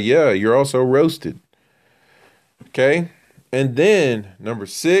 Hashem was like, yeah, you're also roasted. Okay. And then number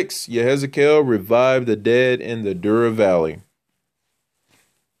 6, Yehezekiel revived the dead in the Dura Valley.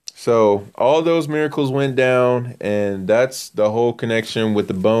 So all those miracles went down, and that's the whole connection with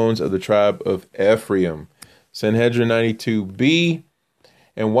the bones of the tribe of Ephraim. Sanhedrin 92b.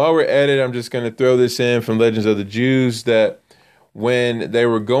 And while we're at it, I'm just going to throw this in from Legends of the Jews that when they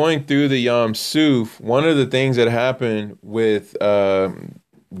were going through the Yam Suf, one of the things that happened with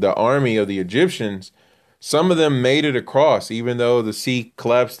the army of the Egyptians, some of them made it across, even though the sea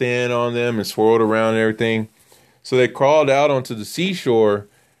collapsed in on them and swirled around and everything. So they crawled out onto the seashore,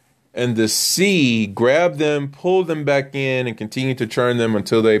 and the sea grabbed them, pulled them back in, and continued to churn them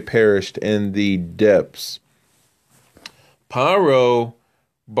until they perished in the depths. Paro,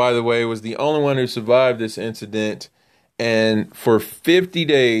 by the way, was the only one who survived this incident. And for 50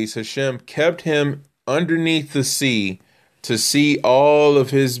 days, Hashem kept him underneath the sea to see all of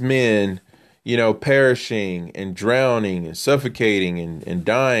his men, perishing and drowning and suffocating and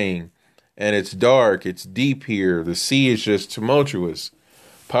dying. And it's dark. It's deep here. The sea is just tumultuous.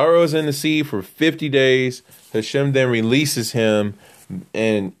 Paro is in the sea for 50 days. Hashem then releases him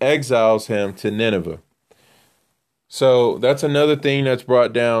and exiles him to Nineveh. So that's another thing that's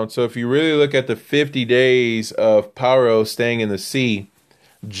brought down. So if you really look at the 50 days of Paro staying in the sea,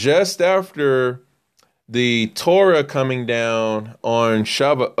 just after the Torah coming down on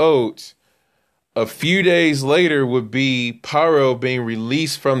Shavuot, a few days later would be Paro being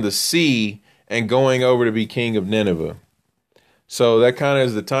released from the sea and going over to be king of Nineveh. So that kind of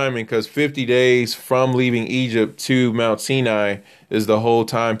is the timing, because 50 days from leaving Egypt to Mount Sinai is the whole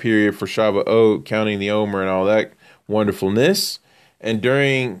time period for Shavuot, counting the Omer and all that wonderfulness. And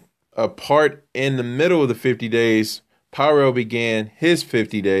during a part in the middle of the 50 days, Paro began his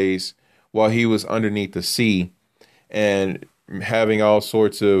 50 days while he was underneath the sea and having all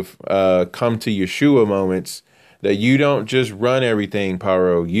sorts of come to Yeshua moments that you don't just run everything,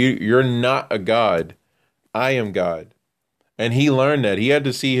 Paro. You're not a god. I am God. And he learned that. He had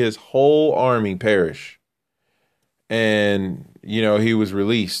to see his whole army perish. And, he was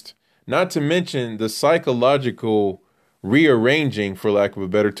released. Not to mention the psychological rearranging, for lack of a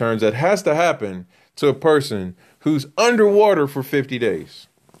better term, that has to happen to a person who's underwater for 50 days.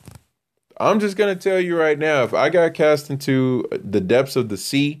 I'm just going to tell you right now, if I got cast into the depths of the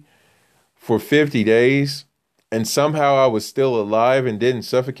sea for 50 days and somehow I was still alive and didn't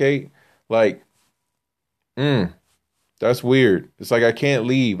suffocate, that's weird. It's like I can't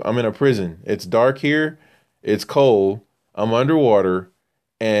leave. I'm in a prison. It's dark here. It's cold. I'm underwater.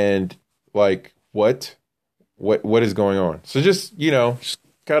 And what is going on? So just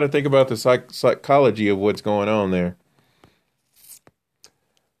gotta think about the psychology of what's going on there.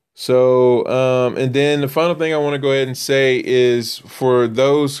 So, and then the final thing I want to go ahead and say is for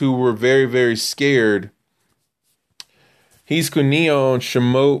those who were very, very scared, he's Kunio on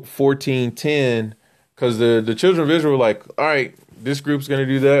Shemot 14:10, because the children of Israel were like, all right, this group's going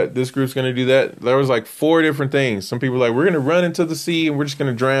to do that. This group's going to do that. There was 4 different things. Some people were like, we're going to run into the sea and we're just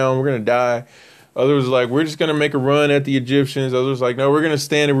going to drown. We're going to die. Others was like, we're just going to make a run at the Egyptians. Others was like, no, we're going to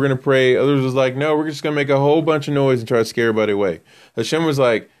stand and we're going to pray. Others was like, no, we're just going to make a whole bunch of noise and try to scare everybody away. Hashem was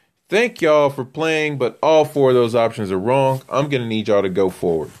like, thank y'all for playing, but all 4 of those options are wrong. I'm going to need y'all to go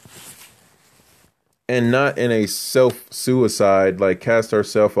forward. And not in a self-suicide, cast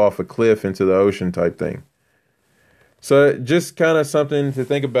ourselves off a cliff into the ocean type thing. So just kind of something to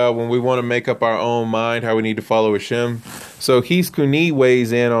think about when we want to make up our own mind, how we need to follow Hashem. So Hees Kuni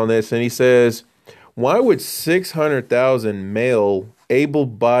weighs in on this, and he says, why would 600,000 male,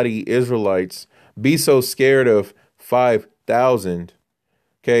 able-bodied Israelites be so scared of 5,000?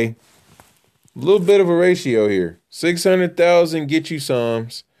 Okay, a little bit of a ratio here. 600,000 get you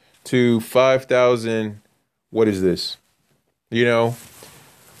Psalms to 5,000. What is this?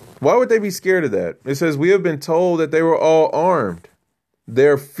 Why would they be scared of that? It says, we have been told that they were all armed.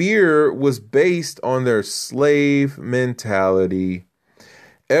 Their fear was based on their slave mentality.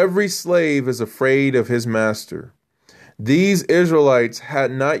 Every slave is afraid of his master. These Israelites had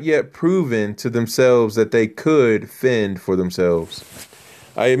not yet proven to themselves that they could fend for themselves.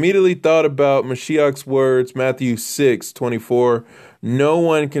 I immediately thought about Mashiach's words, Matthew 6:24. No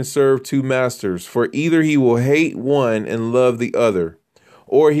one can serve two masters, for either he will hate one and love the other,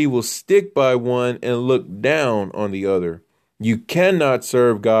 or he will stick by one and look down on the other. You cannot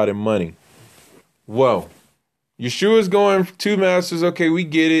serve God and money. Whoa. Yeshua's going two masters. Okay, we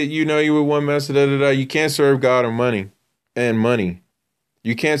get it. You know you were one master. Da, da, da. You can't serve God and money.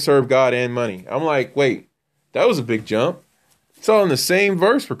 You can't serve God and money. I'm like, wait, that was a big jump. It's all in the same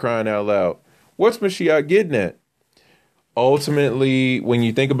verse, for crying out loud. What's Mashiach getting at? Ultimately, when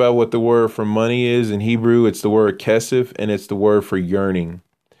you think about what the word for money is in Hebrew, it's the word kesef, and it's the word for yearning.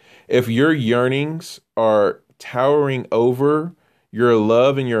 If your yearnings are towering over your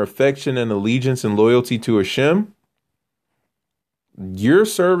love and your affection and allegiance and loyalty to Hashem, you're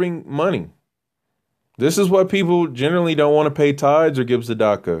serving money. This is why people generally don't want to pay tithes or give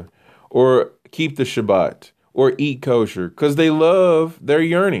tzedakah or keep the Shabbat or eat kosher because they love their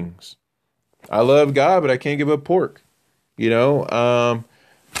yearnings. I love God, but I can't give up pork. Man,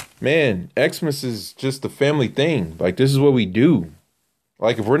 Xmas is just a family thing. Like, this is what we do.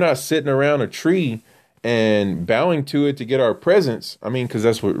 Like, if we're not sitting around a tree and bowing to it to get our presents, because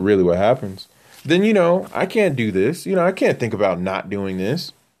that's what happens, then, I can't do this. I can't think about not doing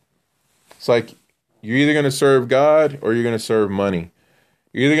this. It's like, you're either going to serve God or you're going to serve money.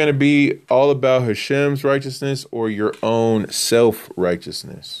 You're either going to be all about Hashem's righteousness or your own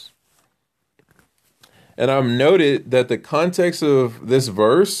self-righteousness. And I've noted that the context of this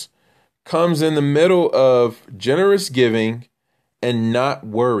verse comes in the middle of generous giving and not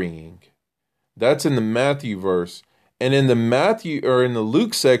worrying. That's in the Matthew verse. And in the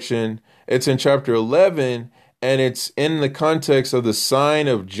Luke section, it's in chapter 11, and it's in the context of the sign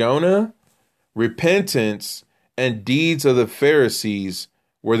of Jonah, repentance, and deeds of the Pharisees,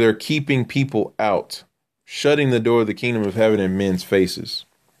 where they're keeping people out, shutting the door of the kingdom of heaven in men's faces.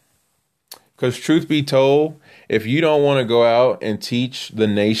 Because truth be told, if you don't want to go out and teach the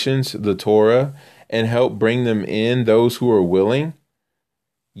nations the Torah and help bring them in, those who are willing,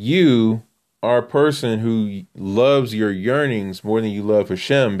 you are a person who loves your yearnings more than you love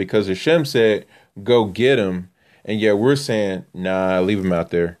Hashem, because Hashem said, go get them. And yet we're saying, nah, leave them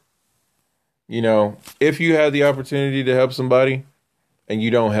out there. If you have the opportunity to help somebody and you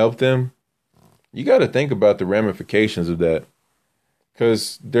don't help them, you got to think about the ramifications of that.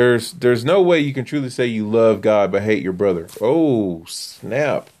 Because there's no way you can truly say you love God but hate your brother. Oh,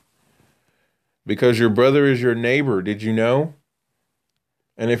 snap. Because your brother is your neighbor. Did you know?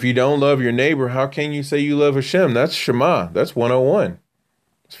 And if you don't love your neighbor, how can you say you love Hashem? That's Shema. That's 101.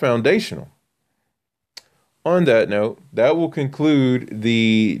 It's foundational. On that note, that will conclude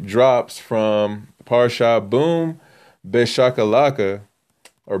the drops from Parsha Boom Beshakalaka,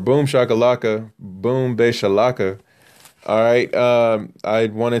 or Boom Shakalaka, Boom Beshalaka. All right. I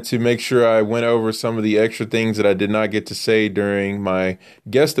wanted to make sure I went over some of the extra things that I did not get to say during my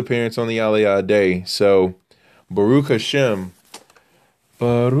guest appearance on the Aliyah Day. So, Baruch Hashem.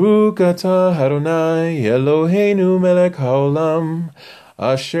 Baruch atah Adonai Eloheinu melech haolam,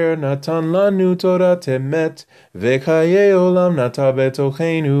 asher natan lanu Torah temet, v'chaye olam nata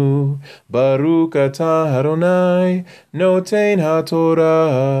betochenu. Baruch atah Adonai noten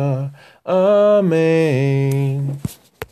haTorah. Amen.